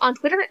find us on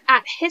Twitter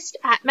at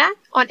hist@mac.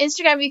 On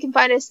Instagram, you can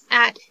find us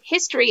at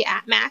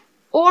history@mac.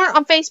 or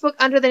on Facebook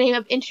under the name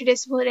of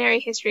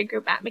Interdisciplinary History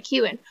Group at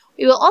MacEwan.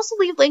 We will also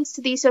leave links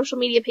to these social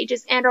media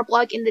pages and our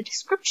blog in the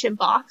description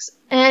box.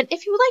 And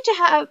if you would like to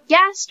have a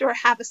guest or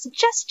have a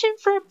suggestion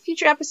for a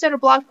future episode or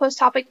blog post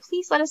topic,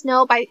 please let us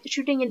know by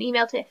shooting an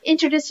email to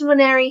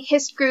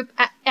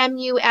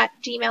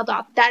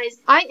interdisciplinaryhistgroup@mu@gmail.com. That is